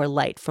needs more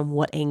light from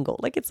what angle.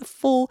 Like it's a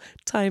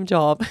full-time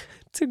job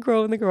to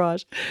grow in the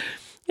garage.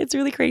 It's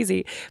really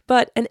crazy.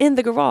 And in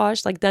the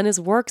garage, like Dennis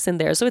works in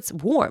there. So it's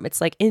warm. It's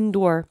like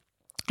indoor.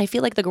 I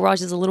feel like the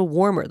garage is a little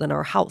warmer than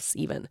our house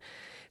even.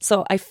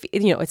 So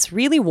it's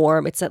really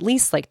warm. It's at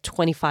least like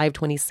 25,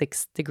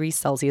 26 degrees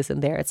Celsius in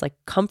there. It's like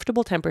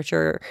comfortable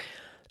temperature.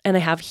 And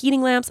I have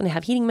heating lamps and I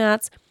have heating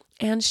mats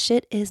and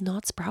shit is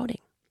not sprouting.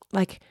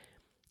 Like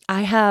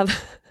I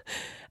have,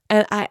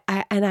 and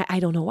I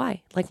don't know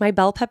why. Like my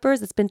bell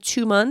peppers, it's been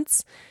 2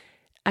 months.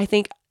 I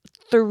think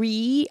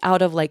 3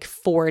 out of like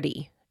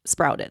 40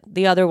 sprouted.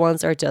 The other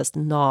ones are just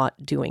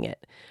not doing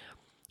it.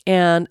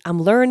 And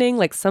I'm learning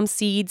like some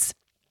seeds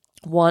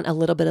want a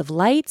little bit of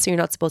light, so you're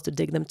not supposed to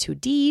dig them too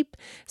deep.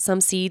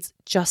 Some seeds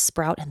just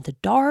sprout in the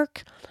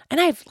dark. And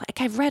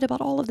I've read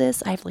about all of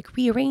this. I've like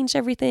rearranged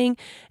everything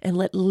and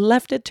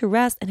left it to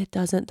rest, and it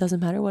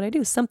doesn't matter what I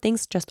do. Some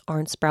things just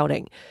aren't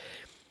sprouting.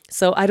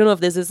 So I don't know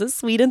if this is a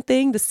Sweden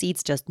thing. The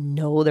seeds just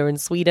know they're in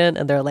Sweden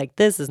and they're like,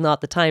 this is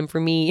not the time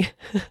for me.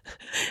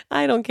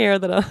 I don't care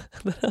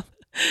that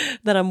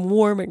I'm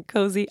warm and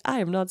cozy. I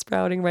am not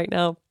sprouting right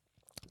now.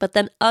 But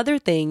then other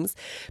things,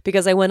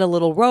 because I went a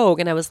little rogue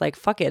and I was like,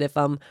 fuck it. If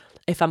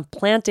I'm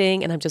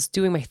planting and I'm just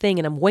doing my thing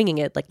and I'm winging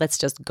it, like, let's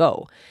just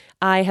go.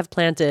 I have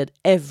planted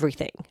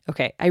everything.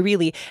 Okay.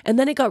 And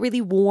then it got really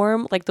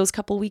warm, like those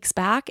couple weeks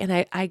back,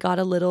 and I got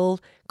a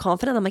little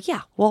confident. I'm like,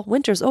 yeah, well,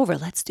 winter's over.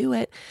 Let's do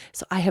it.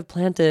 So I have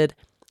planted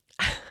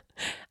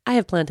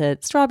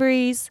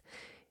strawberries,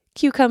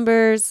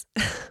 cucumbers,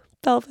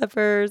 bell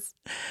peppers,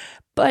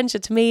 bunch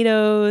of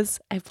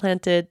tomatoes. I've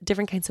planted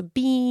different kinds of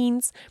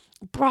beans,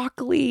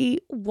 broccoli,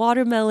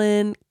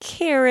 watermelon,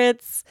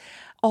 carrots,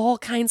 all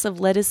kinds of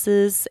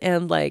lettuces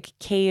and like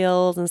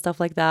kales and stuff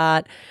like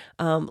that,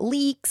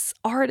 leeks,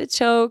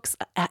 artichokes,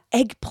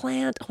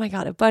 eggplant. Oh my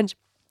God, a bunch.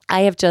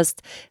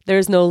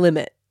 There's no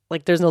limit.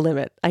 Like there's no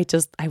limit.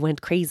 I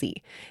went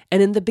crazy.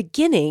 And in the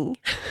beginning,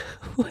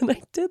 when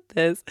I did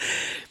this,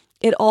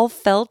 it all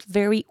felt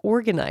very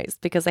organized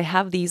because I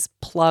have these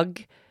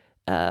plug,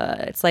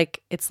 it's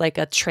like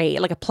a tray,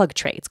 like a plug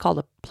tray. It's called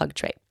a plug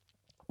tray.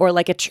 Or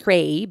like a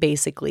tray,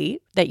 basically,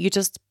 that you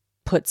just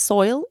put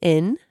soil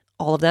in,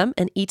 all of them,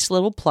 and each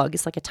little plug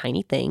is like a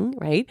tiny thing,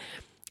 right?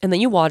 And then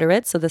you water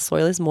it so the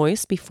soil is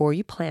moist before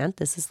you plant.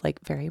 This is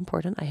like very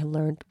important. I have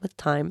learned with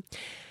time.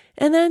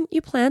 And then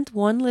you plant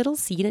one little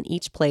seed in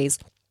each place.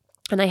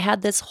 And I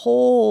had this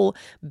whole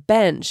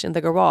bench in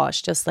the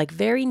garage just like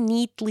very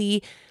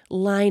neatly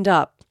lined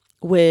up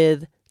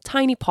with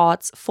tiny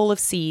pots full of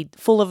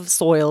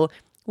soil,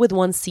 with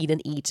one seed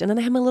in each. And then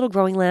I have my little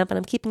growing lamp and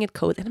I'm keeping it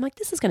cold. And I'm like,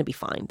 this is going to be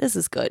fine. This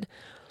is good.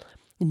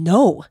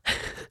 No,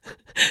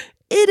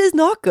 it is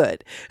not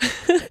good.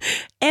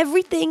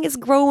 Everything is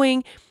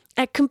growing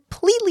at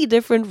completely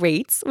different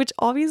rates, which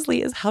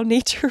obviously is how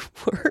nature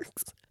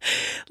works.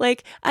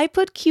 Like I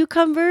put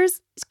cucumber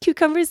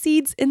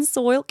seeds in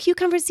soil.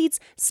 Cucumber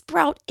seeds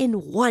sprout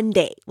in one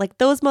day. Like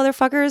those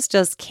motherfuckers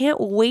just can't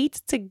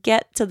wait to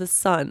get to the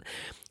sun.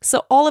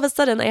 So all of a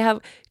sudden I have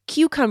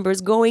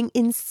cucumbers going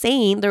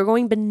insane. They're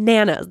going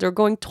bananas. They're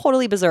going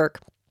totally berserk.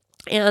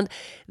 And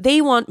they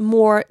want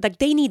more, like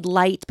they need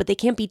light, but they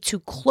can't be too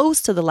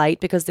close to the light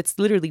because it's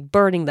literally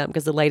burning them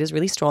because the light is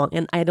really strong.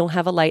 And I don't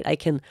have a light I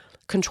can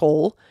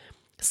control.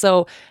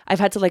 So I've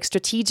had to like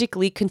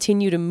strategically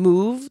continue to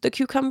move the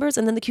cucumbers,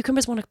 and then the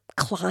cucumbers want to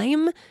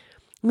climb.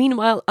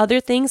 Meanwhile, other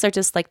things are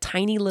just like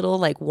tiny little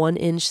like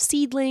 1-inch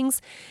seedlings,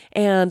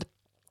 and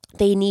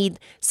they need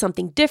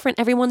something different.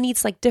 Everyone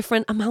needs like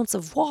different amounts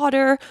of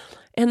water.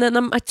 And then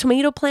my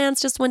tomato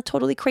plants just went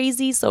totally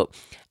crazy. So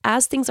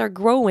as things are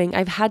growing,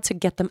 I've had to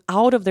get them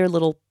out of their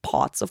little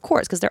pots, of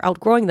course, because they're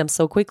outgrowing them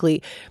so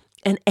quickly.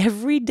 And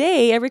every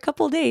day, every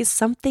couple of days,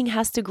 something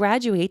has to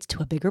graduate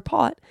to a bigger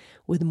pot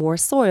with more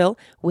soil,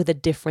 with a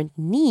different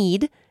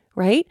need,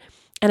 right?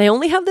 And I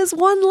only have this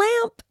one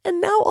lamp. And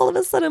now all of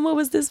a sudden, what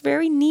was this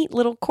very neat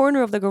little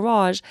corner of the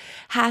garage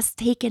has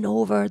taken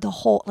over the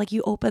whole, like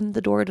you open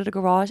the door to the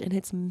garage and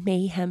it's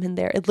mayhem in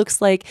there. It looks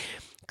like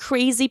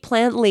crazy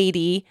plant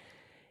lady.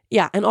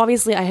 Yeah. And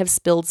obviously I have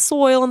spilled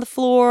soil on the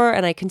floor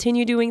and I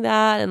continue doing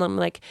that. And I'm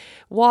like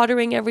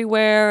watering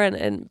everywhere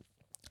and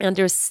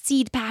there's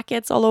seed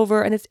packets all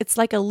over. And it's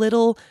like a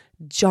little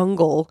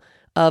jungle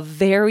of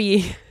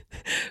varying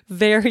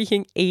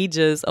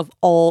ages of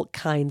all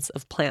kinds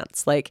of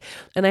plants.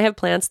 And I have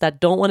plants that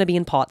don't want to be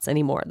in pots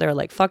anymore. They're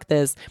like, fuck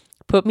this.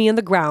 Put me in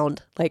the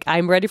ground. Like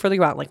I'm ready for the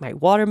ground. Like my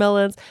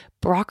watermelons,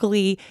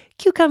 broccoli,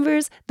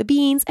 cucumbers, the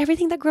beans,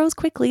 everything that grows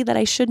quickly that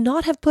I should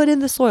not have put in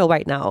the soil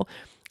right now.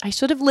 I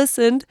should have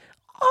listened,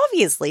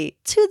 obviously,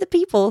 to the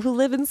people who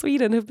live in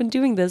Sweden who've been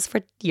doing this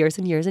for years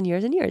and years and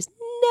years and years.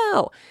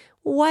 No.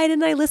 Why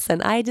didn't I listen?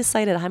 I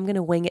decided I'm going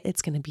to wing it.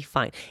 It's going to be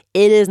fine.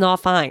 It is not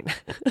fine.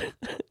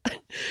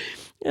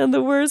 And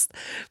the worst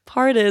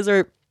part is,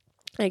 or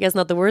I guess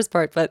not the worst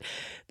part, but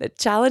the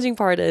challenging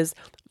part is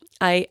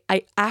I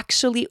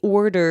actually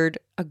ordered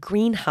a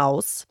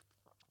greenhouse.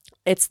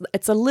 It's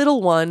a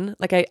little one.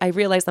 Like I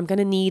realized I'm going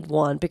to need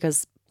one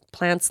because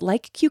plants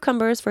like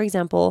cucumbers, for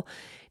example,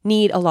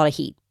 need a lot of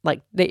heat.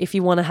 Like if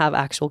you want to have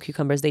actual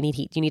cucumbers, they need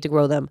heat. You need to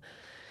grow them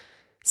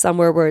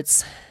somewhere where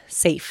it's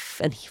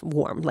safe and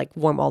warm, like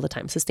warm all the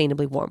time,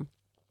 sustainably warm.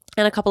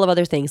 And a couple of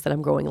other things that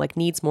I'm growing, like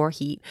needs more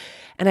heat.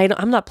 And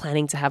I'm not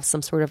planning to have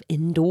some sort of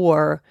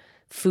indoor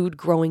food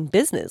growing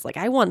business. Like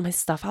I want my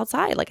stuff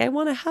outside. Like I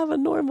want to have a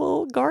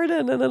normal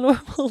garden and a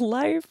normal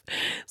life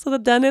so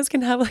that Dennis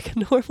can have like a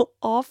normal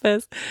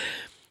office.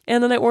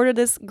 And then I ordered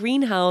this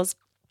greenhouse,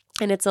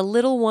 and it's a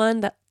little one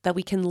that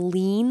we can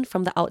lean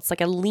from the out. It's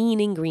like a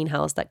leaning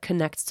greenhouse that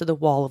connects to the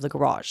wall of the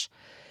garage.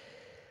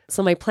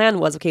 So my plan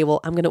was, okay,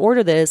 well, I'm going to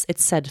order this. It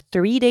said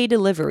 3-day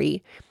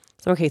delivery.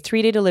 So, okay,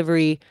 3-day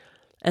delivery.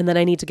 And then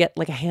I need to get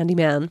like a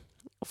handyman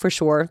for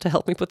sure to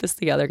help me put this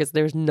together because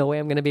there's no way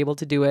I'm going to be able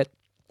to do it.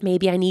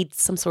 Maybe I need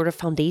some sort of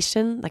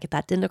foundation. Like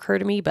that didn't occur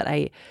to me, but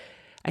I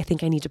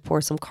think I need to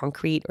pour some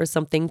concrete or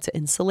something to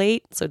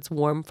insulate so it's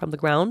warm from the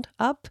ground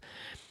up.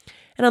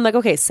 And I'm like,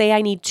 okay, say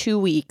I need 2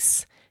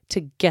 weeks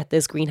to get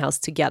this greenhouse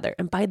together.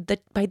 And by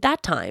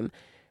that time,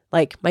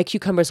 like my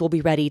cucumbers will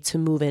be ready to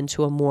move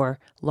into a more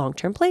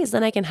long-term place.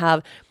 Then I can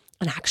have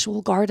an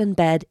actual garden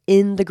bed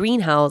in the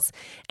greenhouse,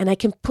 and I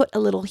can put a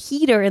little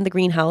heater in the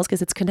greenhouse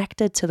because it's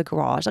connected to the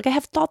garage. Like I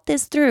have thought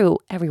this through,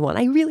 everyone.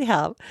 I really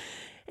have.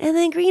 And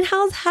then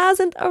greenhouse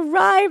hasn't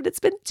arrived. It's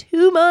been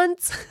 2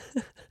 months.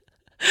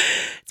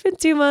 It's been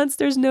 2 months.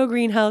 There's no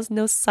greenhouse,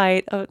 no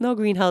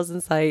greenhouse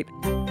in sight.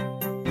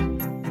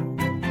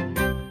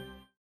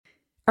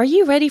 Are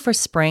you ready for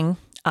spring?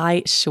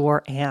 I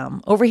sure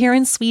am. Over here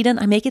in Sweden,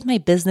 I make it my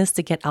business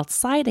to get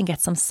outside and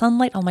get some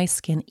sunlight on my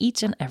skin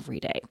each and every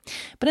day.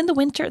 But in the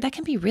winter, that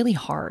can be really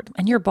hard,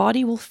 and your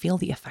body will feel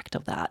the effect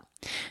of that.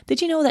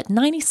 Did you know that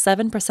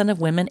 97%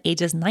 of women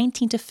ages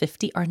 19 to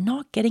 50 are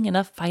not getting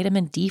enough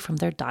vitamin D from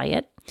their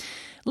diet?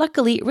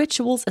 Luckily,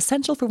 Ritual's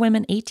Essential for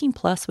Women 18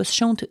 Plus was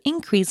shown to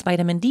increase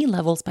vitamin D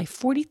levels by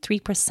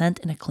 43%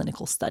 in a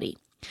clinical study.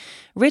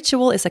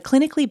 Ritual is a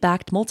clinically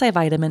backed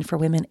multivitamin for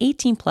women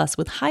 18 plus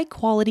with high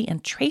quality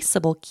and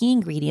traceable key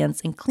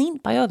ingredients in clean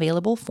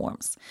bioavailable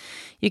forms.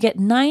 You get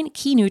 9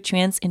 key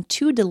nutrients in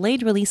 2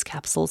 delayed release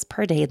capsules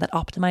per day that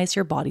optimize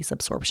your body's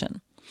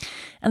absorption.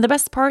 And the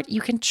best part, you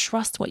can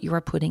trust what you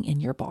are putting in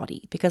your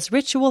body because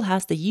Ritual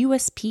has the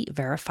USP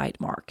verified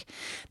mark.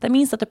 That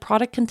means that the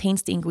product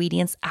contains the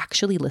ingredients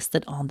actually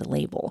listed on the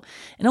label.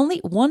 And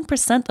only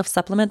 1% of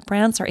supplement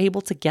brands are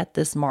able to get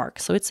this mark,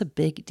 so it's a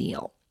big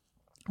deal.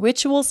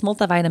 Ritual's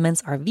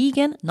multivitamins are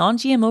vegan,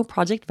 non-GMO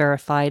project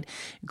verified,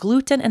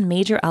 gluten and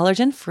major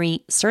allergen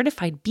free,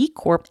 certified B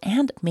Corp,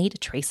 and made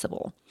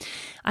traceable.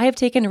 I have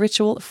taken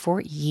Ritual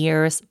for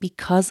years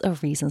because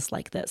of reasons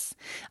like this.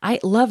 I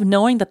love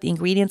knowing that the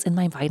ingredients in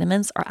my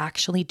vitamins are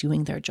actually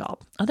doing their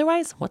job.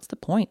 Otherwise, what's the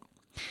point?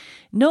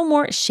 No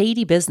more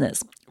shady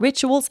business.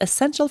 Ritual's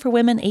Essential for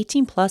Women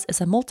 18 Plus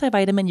is a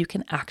multivitamin you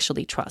can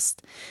actually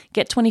trust.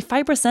 Get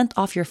 25%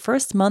 off your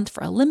first month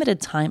for a limited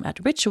time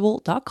at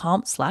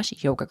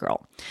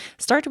ritual.com/yogagirl.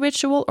 Start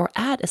Ritual or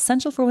add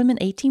Essential for Women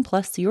 18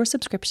 Plus to your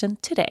subscription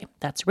today.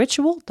 That's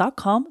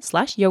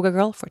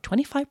ritual.com/yogagirl for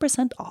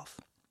 25% off.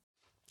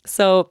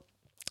 So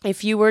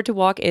if you were to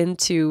walk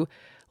into,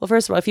 well,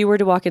 first of all, if you were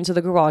to walk into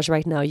the garage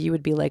right now, you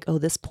would be like, oh,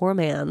 this poor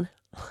man.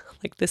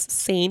 Like this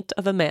saint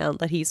of a man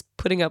that he's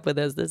putting up with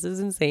us. This is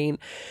insane.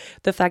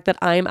 The fact that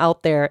I'm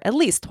out there at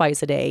least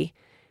twice a day.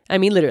 I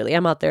mean, literally,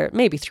 I'm out there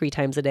maybe 3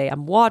 times a day.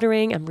 I'm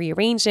watering, I'm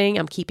rearranging,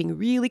 I'm keeping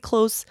really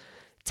close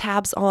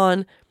tabs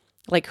on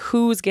like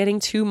who's getting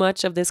too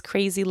much of this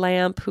crazy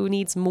lamp, who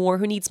needs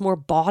more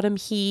bottom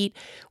heat.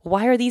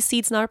 Why are these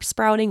seeds not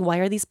sprouting? Why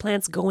are these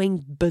plants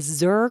going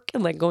berserk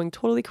and like going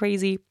totally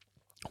crazy?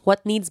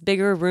 What needs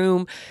bigger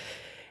room?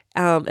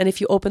 And if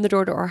you open the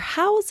door to our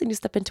house and you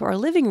step into our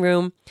living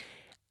room,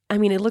 I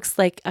mean, it looks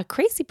like a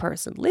crazy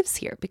person lives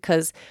here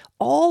because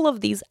all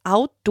of these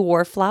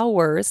outdoor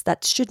flowers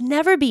that should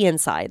never be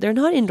inside, they're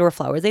not indoor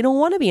flowers, they don't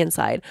want to be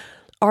inside,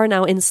 are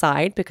now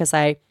inside because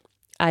I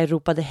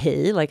ropade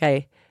hej, like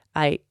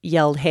I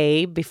yelled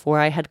hey before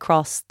I had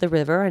crossed the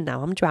river and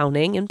now I'm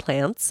drowning in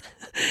plants.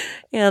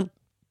 And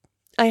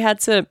I had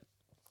to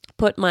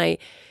put my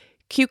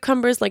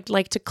cucumbers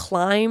like to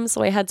climb,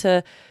 so I had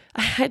to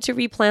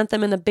replant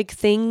them in a big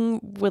thing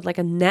with like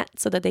a net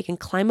so that they can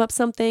climb up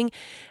something.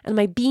 And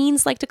my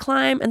beans like to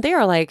climb, and they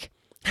are like,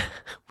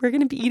 we're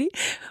gonna be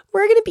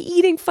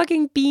eating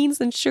fucking beans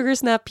and sugar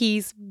snap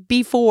peas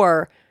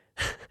before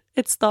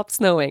it stopped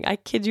snowing. I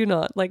kid you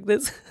not. Like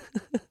this,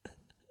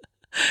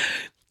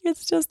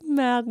 it's just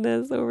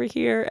madness over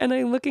here. And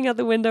I'm looking out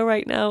the window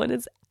right now, and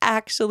it's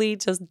actually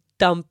just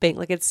dumping.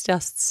 Like it's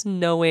just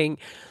snowing.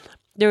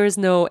 There is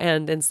no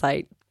end in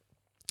sight.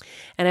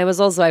 And I was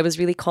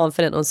really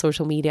confident on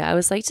social media. I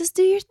was like, just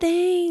do your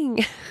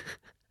thing.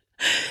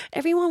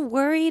 Everyone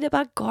worried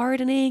about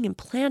gardening and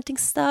planting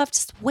stuff.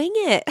 Just wing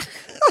it.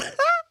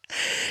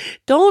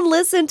 Don't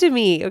listen to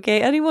me,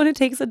 okay? Anyone who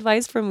takes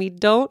advice from me,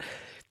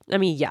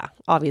 yeah,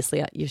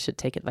 obviously you should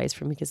take advice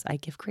from me because I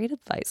give great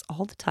advice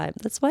all the time.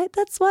 That's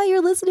why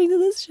you're listening to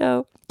this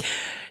show.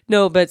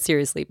 No, but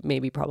seriously,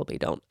 probably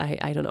don't.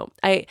 I don't know.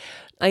 I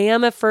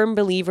am a firm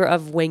believer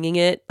of winging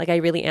it. Like I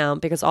really am,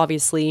 because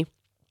obviously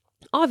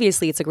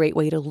it's a great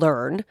way to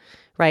learn,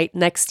 right?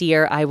 Next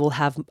year I will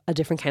have a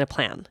different kind of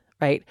plan,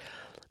 right?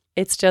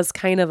 It's just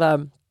kind of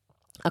a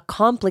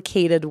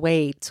complicated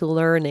way to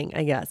learning,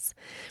 I guess.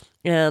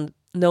 And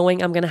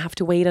knowing I'm going to have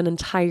to wait an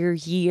entire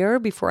year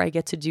before I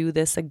get to do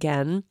this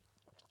again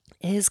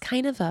is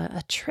kind of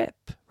a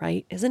trip,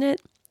 right? Isn't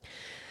it?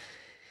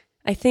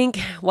 I think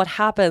what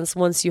happens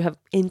once you have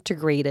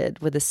integrated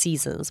with the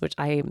seasons, which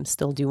I am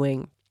still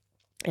doing,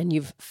 and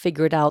you've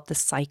figured out the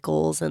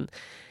cycles and,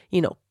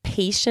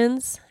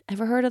 patience.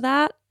 Ever heard of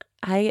that?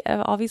 I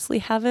obviously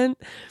haven't.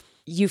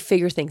 You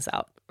figure things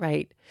out,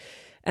 right?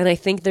 And I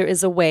think there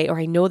is a way, or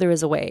I know there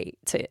is a way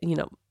to,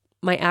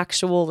 my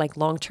actual like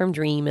long-term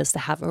dream is to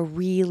have a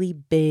really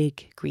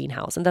big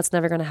greenhouse. And that's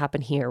never going to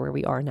happen here where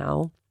we are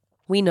now.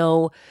 We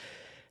know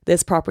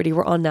this property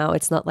we're on now,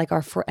 it's not like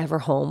our forever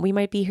home. We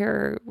might be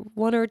here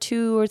 1 or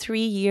 2 or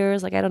 3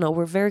 years. Like, I don't know.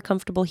 We're very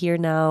comfortable here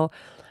now.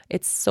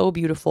 It's so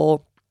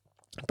beautiful.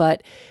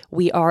 But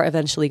we are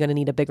eventually going to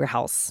need a bigger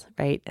house,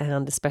 right?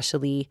 And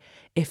especially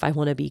if I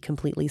want to be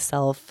completely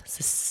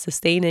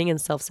self-sustaining and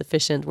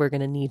self-sufficient, we're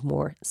going to need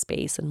more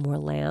space and more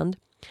land.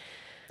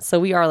 So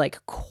we are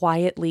like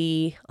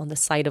quietly on the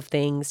side of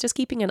things, just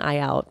keeping an eye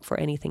out for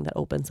anything that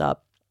opens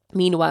up.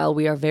 Meanwhile,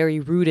 we are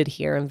very rooted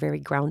here and very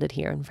grounded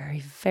here and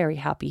very, very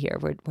happy here.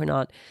 We're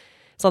not,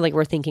 it's not like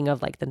we're thinking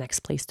of like the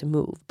next place to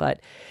move, but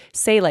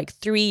say like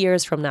 3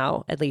 years from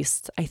now, at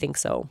least I think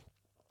so,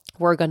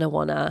 we're going to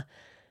want to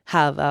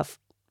have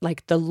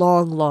like the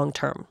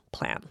long-term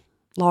plan,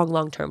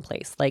 long-term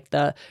place, like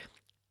the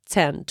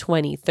 10,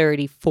 20,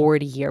 30,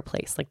 40 year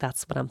place. Like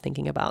that's what I'm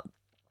thinking about.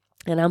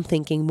 And I'm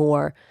thinking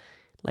more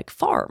like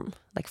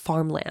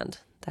farmland.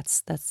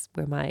 That's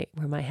where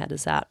my head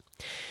is at.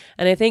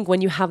 And I think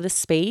when you have the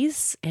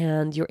space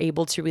and you're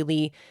able to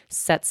really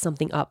set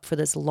something up for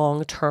this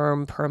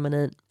long-term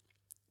permanent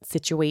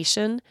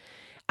situation,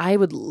 I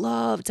would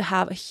love to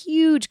have a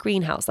huge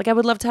greenhouse. Like I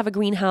would love to have a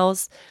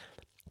greenhouse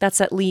that's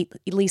at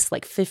least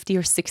like 50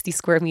 or 60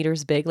 square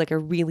meters big, like a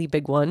really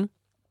big one,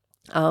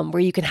 where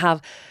you can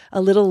have a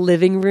little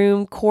living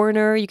room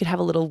corner. You could have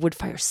a little wood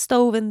fire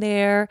stove in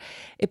there.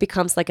 It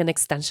becomes like an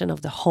extension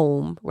of the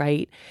home,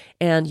 right?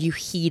 And you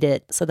heat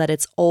it so that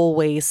it's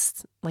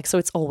always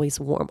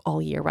warm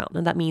all year round.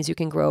 And that means you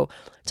can grow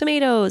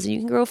tomatoes, you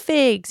can grow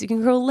figs, you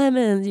can grow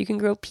lemons, you can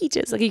grow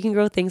peaches. Like you can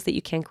grow things that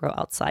you can't grow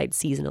outside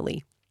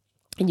seasonally.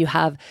 And you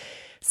have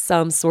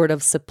some sort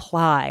of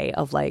supply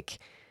of like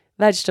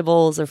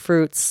vegetables or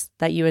fruits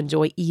that you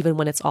enjoy even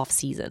when it's off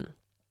season,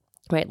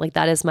 right? Like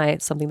that is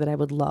something that I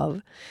would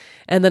love.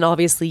 And then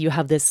obviously you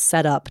have this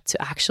setup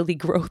to actually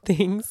grow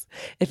things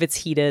if it's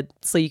heated,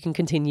 so you can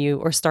continue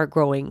or start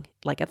growing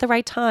like at the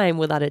right time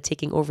without it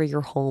taking over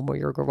your home or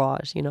your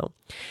garage, you know.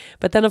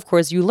 But then of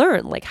course you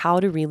learn like how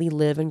to really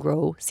live and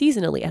grow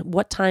seasonally. At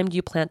what time do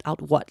you plant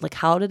out what? Like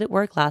how did it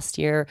work last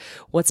year?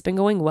 What's been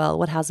going well?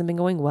 What hasn't been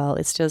going well?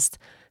 It's just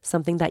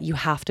something that you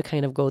have to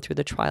kind of go through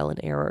the trial and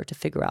error to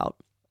figure out.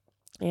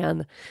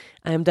 And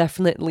I'm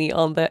definitely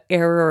on the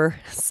error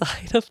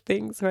side of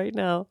things right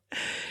now.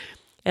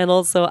 And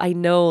also I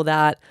know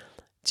that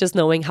just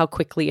knowing how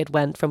quickly it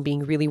went from being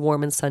really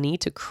warm and sunny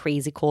to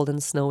crazy cold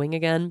and snowing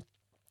again,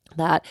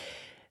 that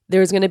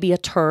there's going to be a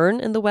turn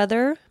in the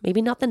weather,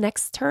 maybe not the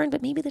next turn,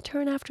 but maybe the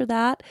turn after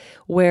that,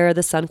 where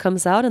the sun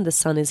comes out and the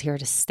sun is here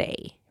to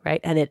stay, right?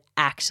 And it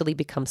actually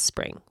becomes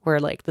spring, where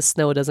like the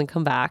snow doesn't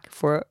come back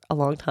for a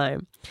long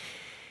time.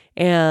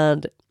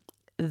 And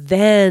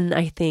then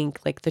I think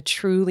like the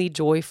truly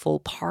joyful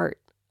part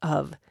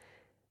of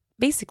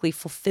basically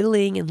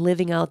fulfilling and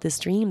living out this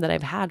dream that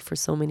I've had for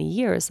so many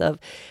years of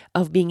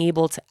being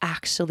able to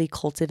actually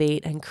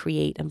cultivate and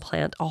create and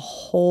plant a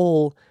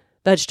whole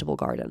vegetable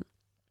garden.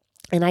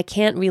 And I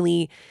can't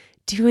really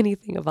do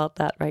anything about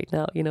that right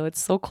now. You know,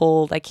 it's so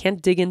cold. I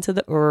can't dig into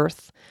the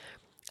earth.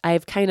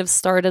 I've kind of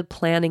started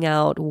planning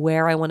out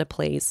where I want to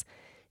place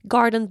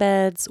garden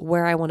beds,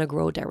 where I want to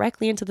grow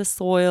directly into the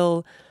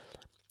soil.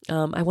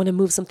 I want to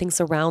move some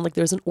things around. Like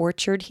there's an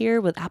orchard here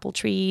with apple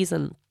trees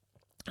and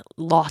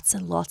lots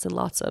and lots and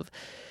lots of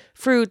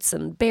fruits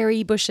and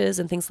berry bushes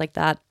and things like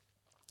that.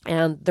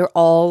 And they're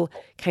all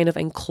kind of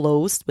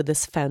enclosed with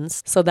this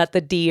fence so that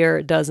the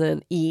deer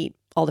doesn't eat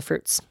all the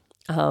fruits.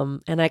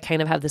 And I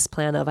kind of have this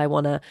plan of I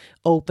want to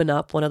open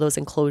up one of those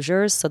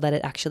enclosures so that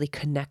it actually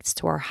connects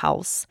to our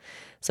house.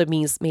 So it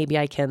means maybe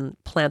I can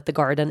plant the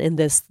garden in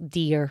this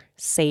deer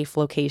safe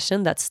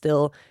location that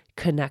still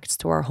connects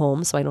to our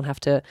home. So I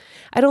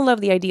don't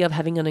love the idea of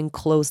having an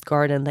enclosed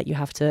garden that you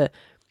have to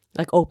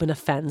like open a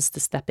fence to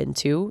step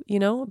into, you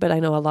know, but I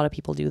know a lot of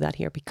people do that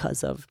here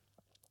because of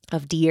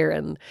deer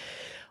and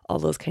all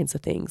those kinds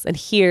of things. And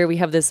here we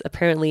have this,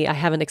 apparently I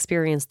haven't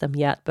experienced them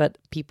yet, but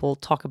people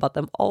talk about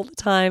them all the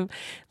time.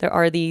 There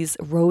are these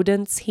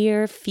rodents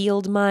here,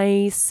 field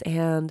mice,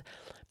 and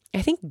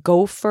I think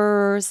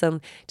gophers and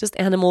just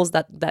animals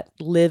that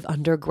live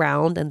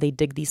underground, and they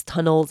dig these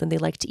tunnels and they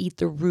like to eat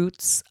the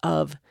roots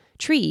of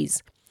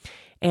trees.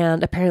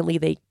 And apparently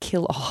they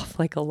kill off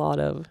like a lot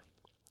of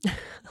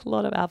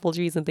apple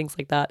trees and things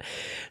like that.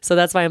 So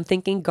that's why I'm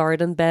thinking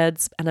garden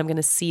beds, and I'm going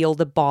to seal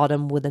the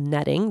bottom with a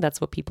netting. That's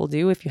what people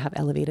do if you have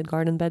elevated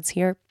garden beds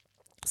here.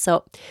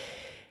 So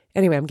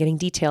anyway, I'm getting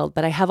detailed,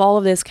 but I have all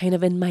of this kind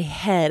of in my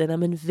head, and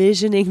I'm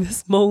envisioning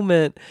this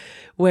moment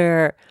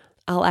where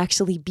I'll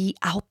actually be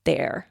out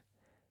there,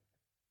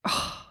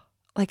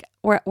 like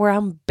where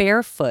I'm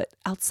barefoot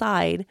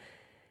outside,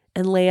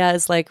 and Leia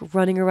is like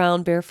running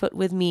around barefoot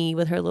with me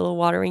with her little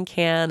watering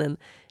can and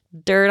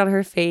dirt on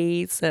her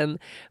face, and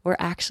we're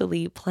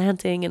actually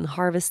planting and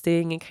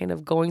harvesting and kind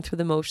of going through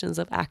the motions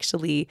of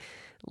actually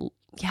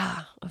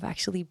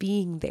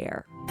being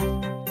there.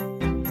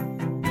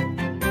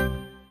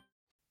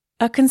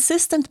 A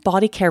consistent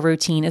body care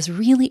routine is a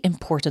really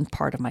important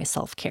part of my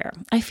self-care.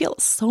 I feel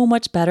so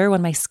much better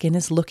when my skin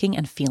is looking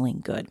and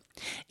feeling good.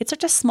 It's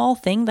such a small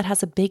thing that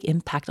has a big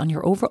impact on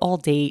your overall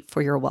day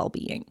for your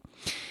well-being.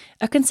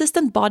 A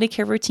consistent body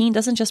care routine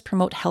doesn't just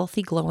promote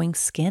healthy, glowing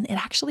skin,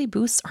 it actually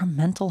boosts our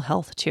mental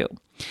health too.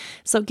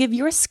 So give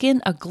your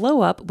skin a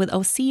glow up with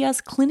Osea's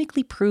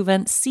clinically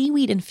proven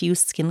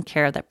seaweed-infused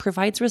skincare that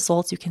provides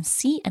results you can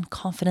see and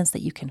confidence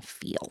that you can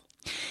feel.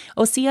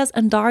 Osea's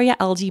Undaria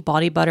algae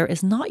body butter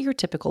is not your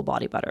typical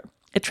body butter.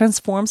 It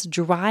transforms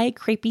dry,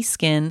 crepey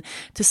skin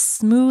to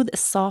smooth,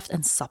 soft,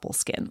 and supple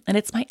skin, and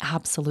it's my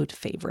absolute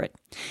favorite.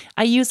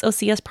 I use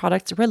Osea's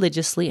products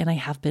religiously, and I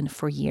have been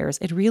for years.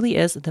 It really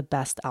is the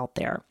best out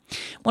there.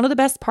 One of the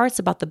best parts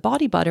about the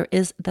body butter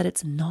is that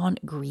it's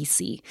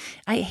non-greasy.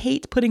 I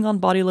hate putting on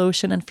body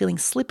lotion and feeling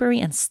slippery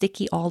and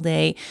sticky all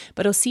day,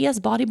 but Osea's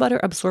body butter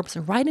absorbs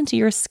right into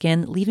your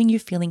skin, leaving you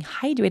feeling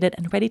hydrated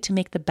and ready to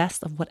make the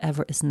best of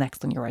whatever is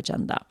next on your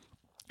agenda.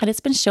 And it's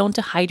been shown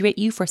to hydrate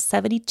you for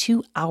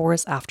 72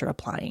 hours after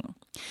applying.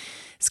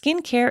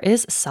 Skincare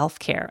is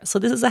self-care, so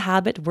this is a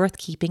habit worth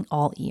keeping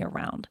all year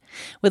round.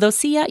 With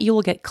Osea, you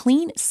will get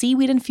clean,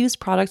 seaweed-infused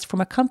products from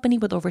a company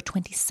with over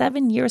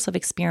 27 years of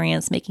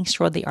experience, making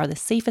sure they are the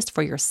safest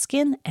for your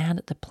skin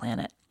and the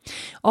planet.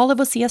 All of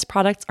Osea's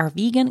products are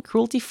vegan,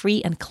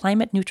 cruelty-free, and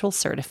climate-neutral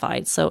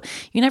certified, so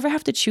you never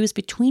have to choose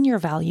between your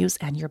values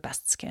and your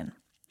best skin.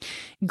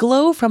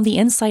 Glow from the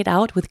inside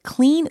out with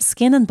clean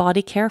skin and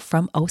body care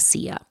from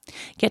Osea.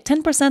 Get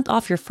 10%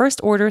 off your first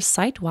order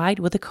site-wide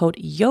with the code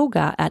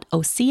YOGA at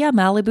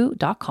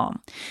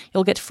OseaMalibu.com.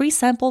 You'll get free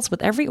samples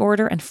with every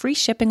order and free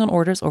shipping on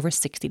orders over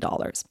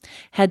 $60.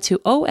 Head to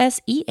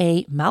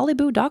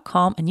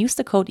OSEAMalibu.com and use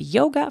the code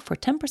YOGA for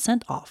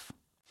 10% off.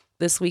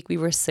 This week we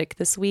were sick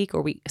I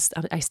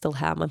still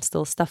have. I'm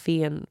still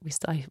stuffy, and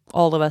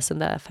all of us in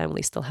the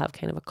family still have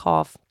kind of a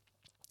cough.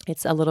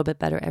 It's a little bit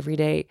better every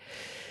day.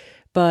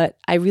 But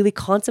I really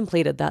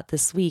contemplated that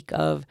this week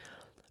of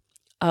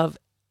how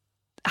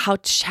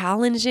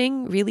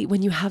challenging, really,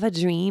 when you have a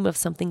dream of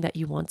something that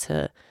you want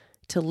to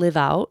live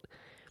out,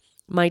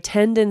 my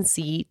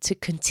tendency to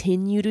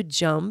continue to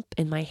jump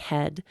in my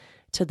head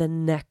to the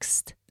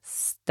next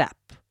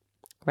step,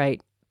 right?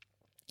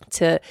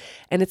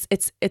 And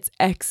it's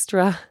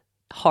extra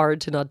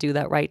hard to not do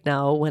that right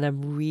now when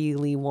I'm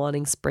really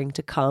wanting spring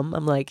to come.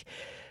 I'm like,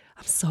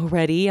 I'm so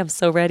ready.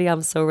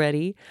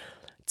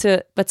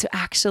 But to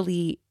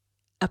actually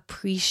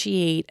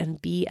appreciate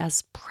and be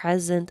as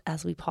present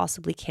as we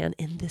possibly can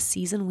in this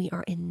season we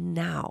are in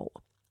now.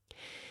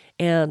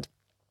 And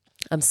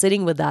I'm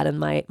sitting with that and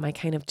my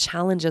kind of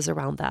challenges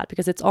around that,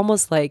 because it's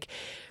almost like,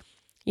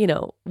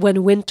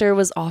 when winter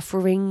was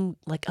offering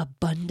like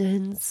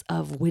abundance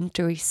of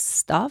wintry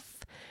stuff,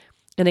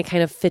 and it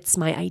kind of fits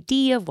my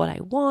idea of what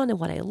I want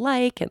and what I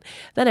like. And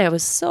then I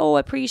was so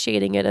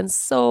appreciating it and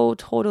so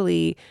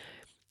totally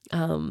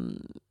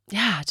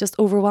just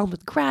overwhelmed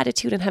with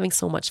gratitude and having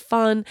so much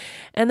fun.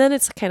 And then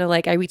it's kind of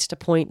like I reached a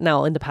point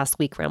now in the past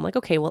week where I'm like,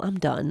 okay, well, I'm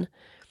done.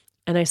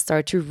 And I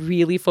start to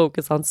really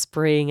focus on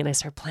spring, and I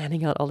start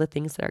planning out all the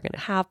things that are going to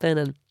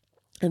happen.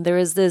 And there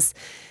is this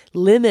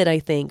limit, I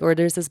think, or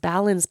there's this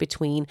balance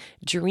between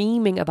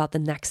dreaming about the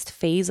next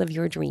phase of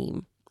your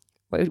dream,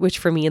 which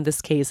for me in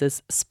this case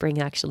is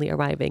spring actually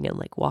arriving and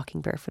like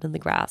walking barefoot in the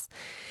grass,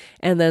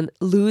 and then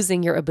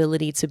losing your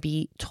ability to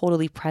be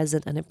totally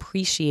present and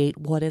appreciate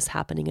what is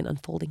happening and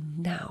unfolding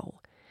now,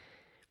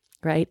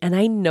 right? And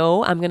I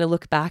know I'm going to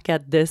look back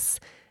at this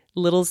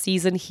little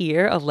season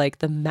here of like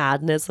the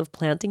madness of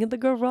planting in the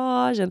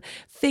garage and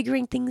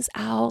figuring things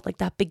out, like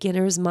that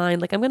beginner's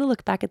mind. Like I'm going to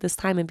look back at this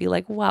time and be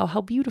like, wow,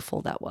 how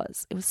beautiful that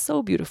was. It was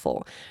so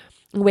beautiful.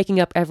 Waking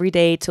up every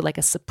day to like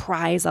a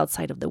surprise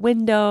outside of the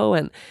window,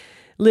 and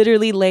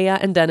literally, Leia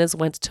and Dennis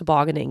went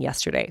tobogganing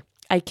yesterday.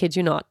 I kid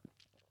you not.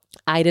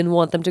 I didn't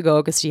want them to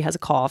go because she has a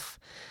cough.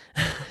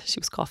 She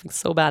was coughing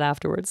so bad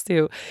afterwards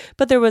too.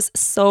 But there was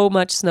so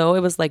much snow. It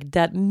was like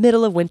that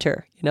middle of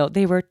winter.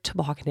 They were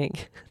tobogganing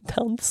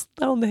down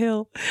the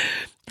hill,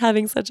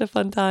 having such a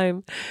fun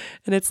time.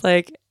 And it's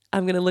like,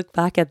 I'm going to look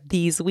back at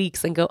these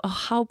weeks and go, oh,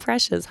 how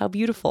precious, how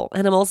beautiful.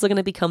 And I'm also going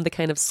to become the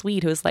kind of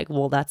Swede who's like,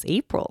 well, that's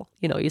April.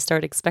 You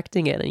start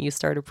expecting it and you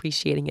start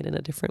appreciating it in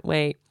a different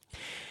way.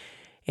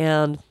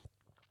 And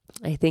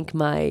I think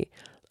my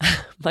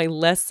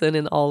lesson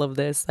in all of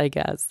this, I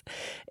guess,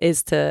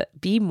 is to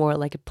be more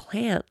like a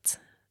plant,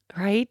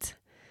 right?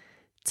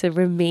 To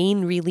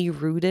remain really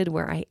rooted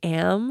where I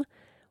am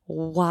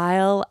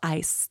while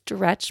I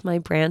stretch my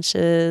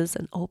branches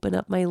and open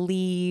up my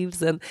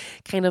leaves and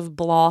kind of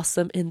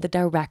blossom in the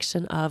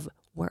direction of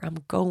where I'm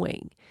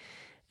going.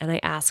 And I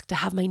ask to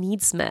have my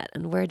needs met.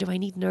 And where do I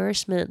need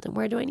nourishment? And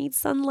where do I need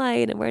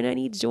sunlight? And where do I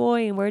need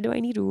joy? And where do I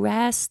need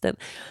rest? And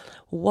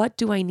what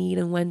do I need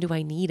and when do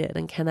I need it?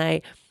 And can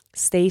I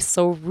stay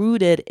so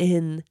rooted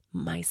in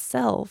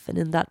myself and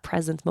in that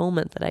present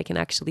moment that I can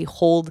actually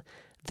hold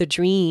the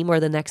dream or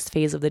the next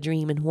phase of the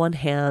dream in one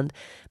hand,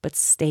 but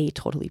stay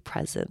totally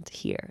present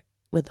here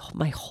with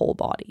my whole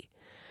body?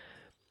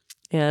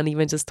 And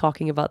even just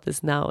talking about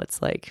this now,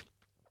 it's like,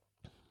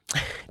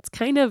 It's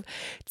kind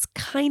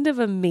of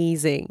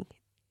amazing,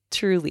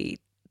 truly,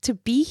 to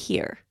be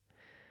here.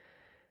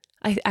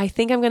 I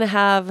think I'm gonna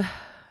have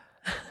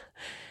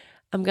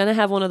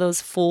one of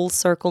those full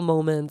circle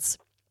moments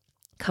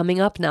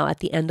coming up now at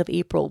the end of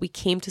April. We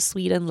came to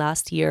Sweden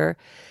last year.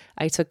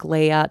 I took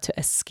Leia to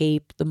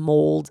escape the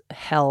mold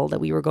hell that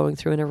we were going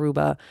through in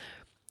Aruba.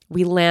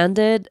 We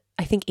landed,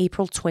 I think,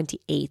 April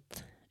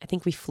 28th. I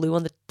think we flew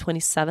on the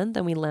 27th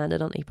and we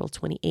landed on April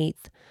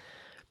 28th.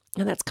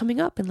 And that's coming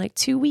up in like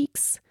 2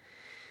 weeks.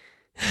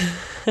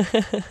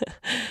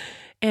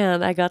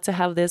 And I got to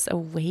have this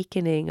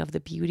awakening of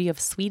the beauty of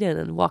Sweden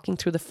and walking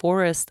through the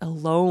forest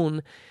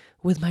alone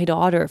with my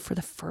daughter for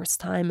the first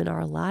time in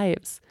our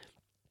lives,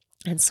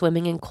 and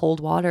swimming in cold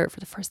water for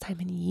the first time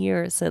in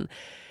years. And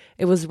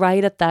it was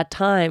right at that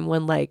time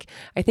when, like,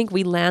 I think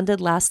we landed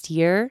last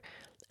year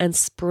and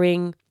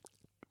spring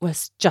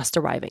was just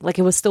arriving. Like,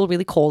 it was still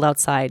really cold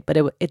outside, but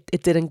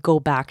it didn't go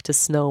back to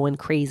snow and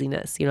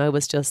craziness. You know, it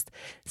was just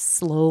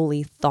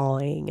slowly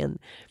thawing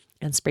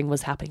and spring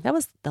was happening. That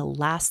was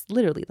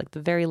literally like the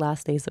very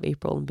last days of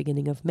April and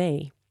beginning of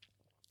May.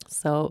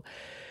 So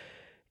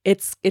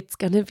it's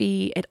going to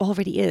be, it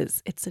already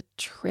is. It's a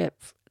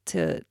trip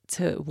to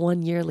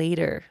 1 year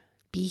later,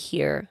 be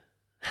here,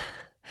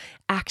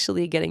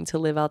 actually getting to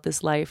live out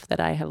this life that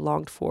I have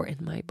longed for in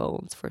my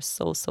bones for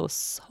so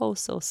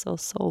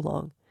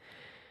long.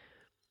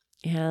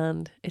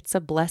 And it's a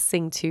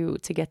blessing to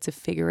get to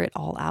figure it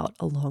all out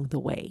along the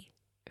way,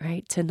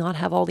 right? To not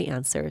have all the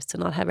answers, to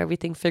not have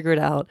everything figured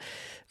out,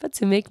 but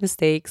to make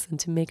mistakes and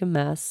to make a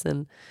mess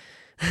and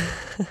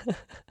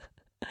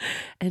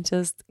and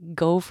just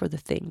go for the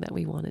thing that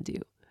we want to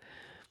do.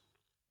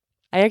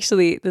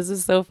 This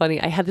is so funny.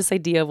 I had this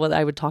idea of what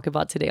I would talk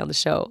about today on the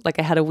show. Like,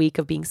 I had a week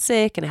of being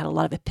sick and I had a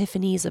lot of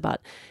epiphanies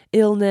about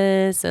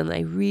illness, and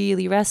I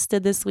really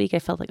rested this week. I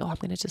felt like, I'm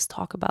going to just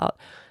talk about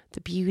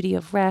the beauty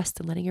of rest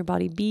and letting your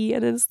body be.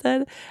 And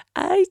instead,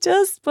 I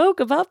just spoke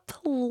about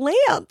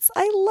plants.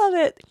 I love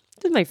it.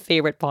 This is my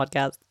favorite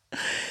podcast.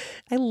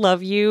 I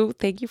love you.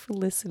 Thank you for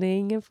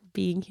listening and for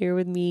being here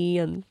with me.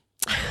 And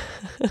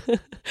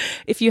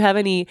if you have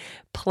any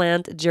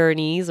plant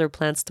journeys or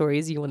plant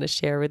stories you want to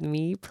share with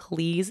me,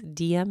 please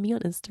DM me on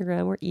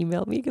Instagram or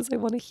email me because I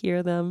want to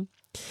hear them.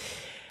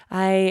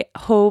 I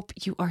hope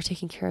you are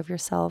taking care of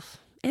yourself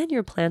and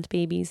your plant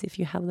babies if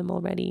you have them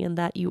already, and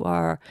that you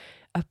are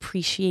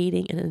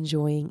appreciating and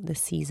enjoying the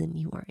season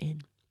you are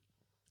in.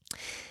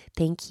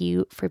 Thank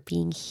you for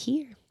being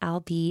here. I'll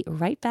be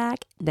right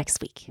back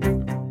next week.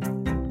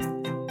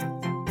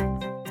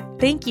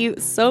 Thank you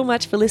so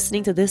much for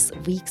listening to this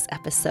week's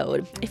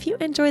episode. If you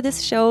enjoy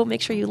this show,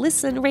 make sure you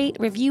listen, rate,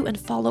 review, and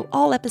follow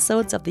all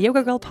episodes of the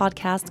Yoga Girl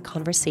podcast,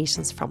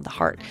 Conversations from the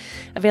Heart.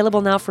 Available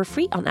now for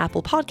free on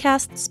Apple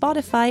Podcasts,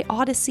 Spotify,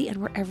 Odyssey, and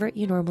wherever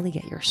you normally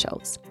get your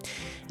shows.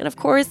 And of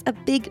course, a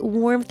big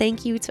warm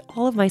thank you to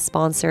all of my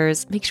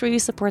sponsors. Make sure you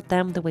support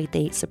them the way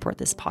they support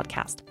this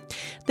podcast.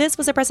 This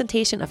was a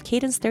presentation of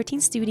Cadence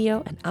 13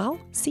 Studio, and I'll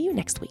see you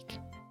next week.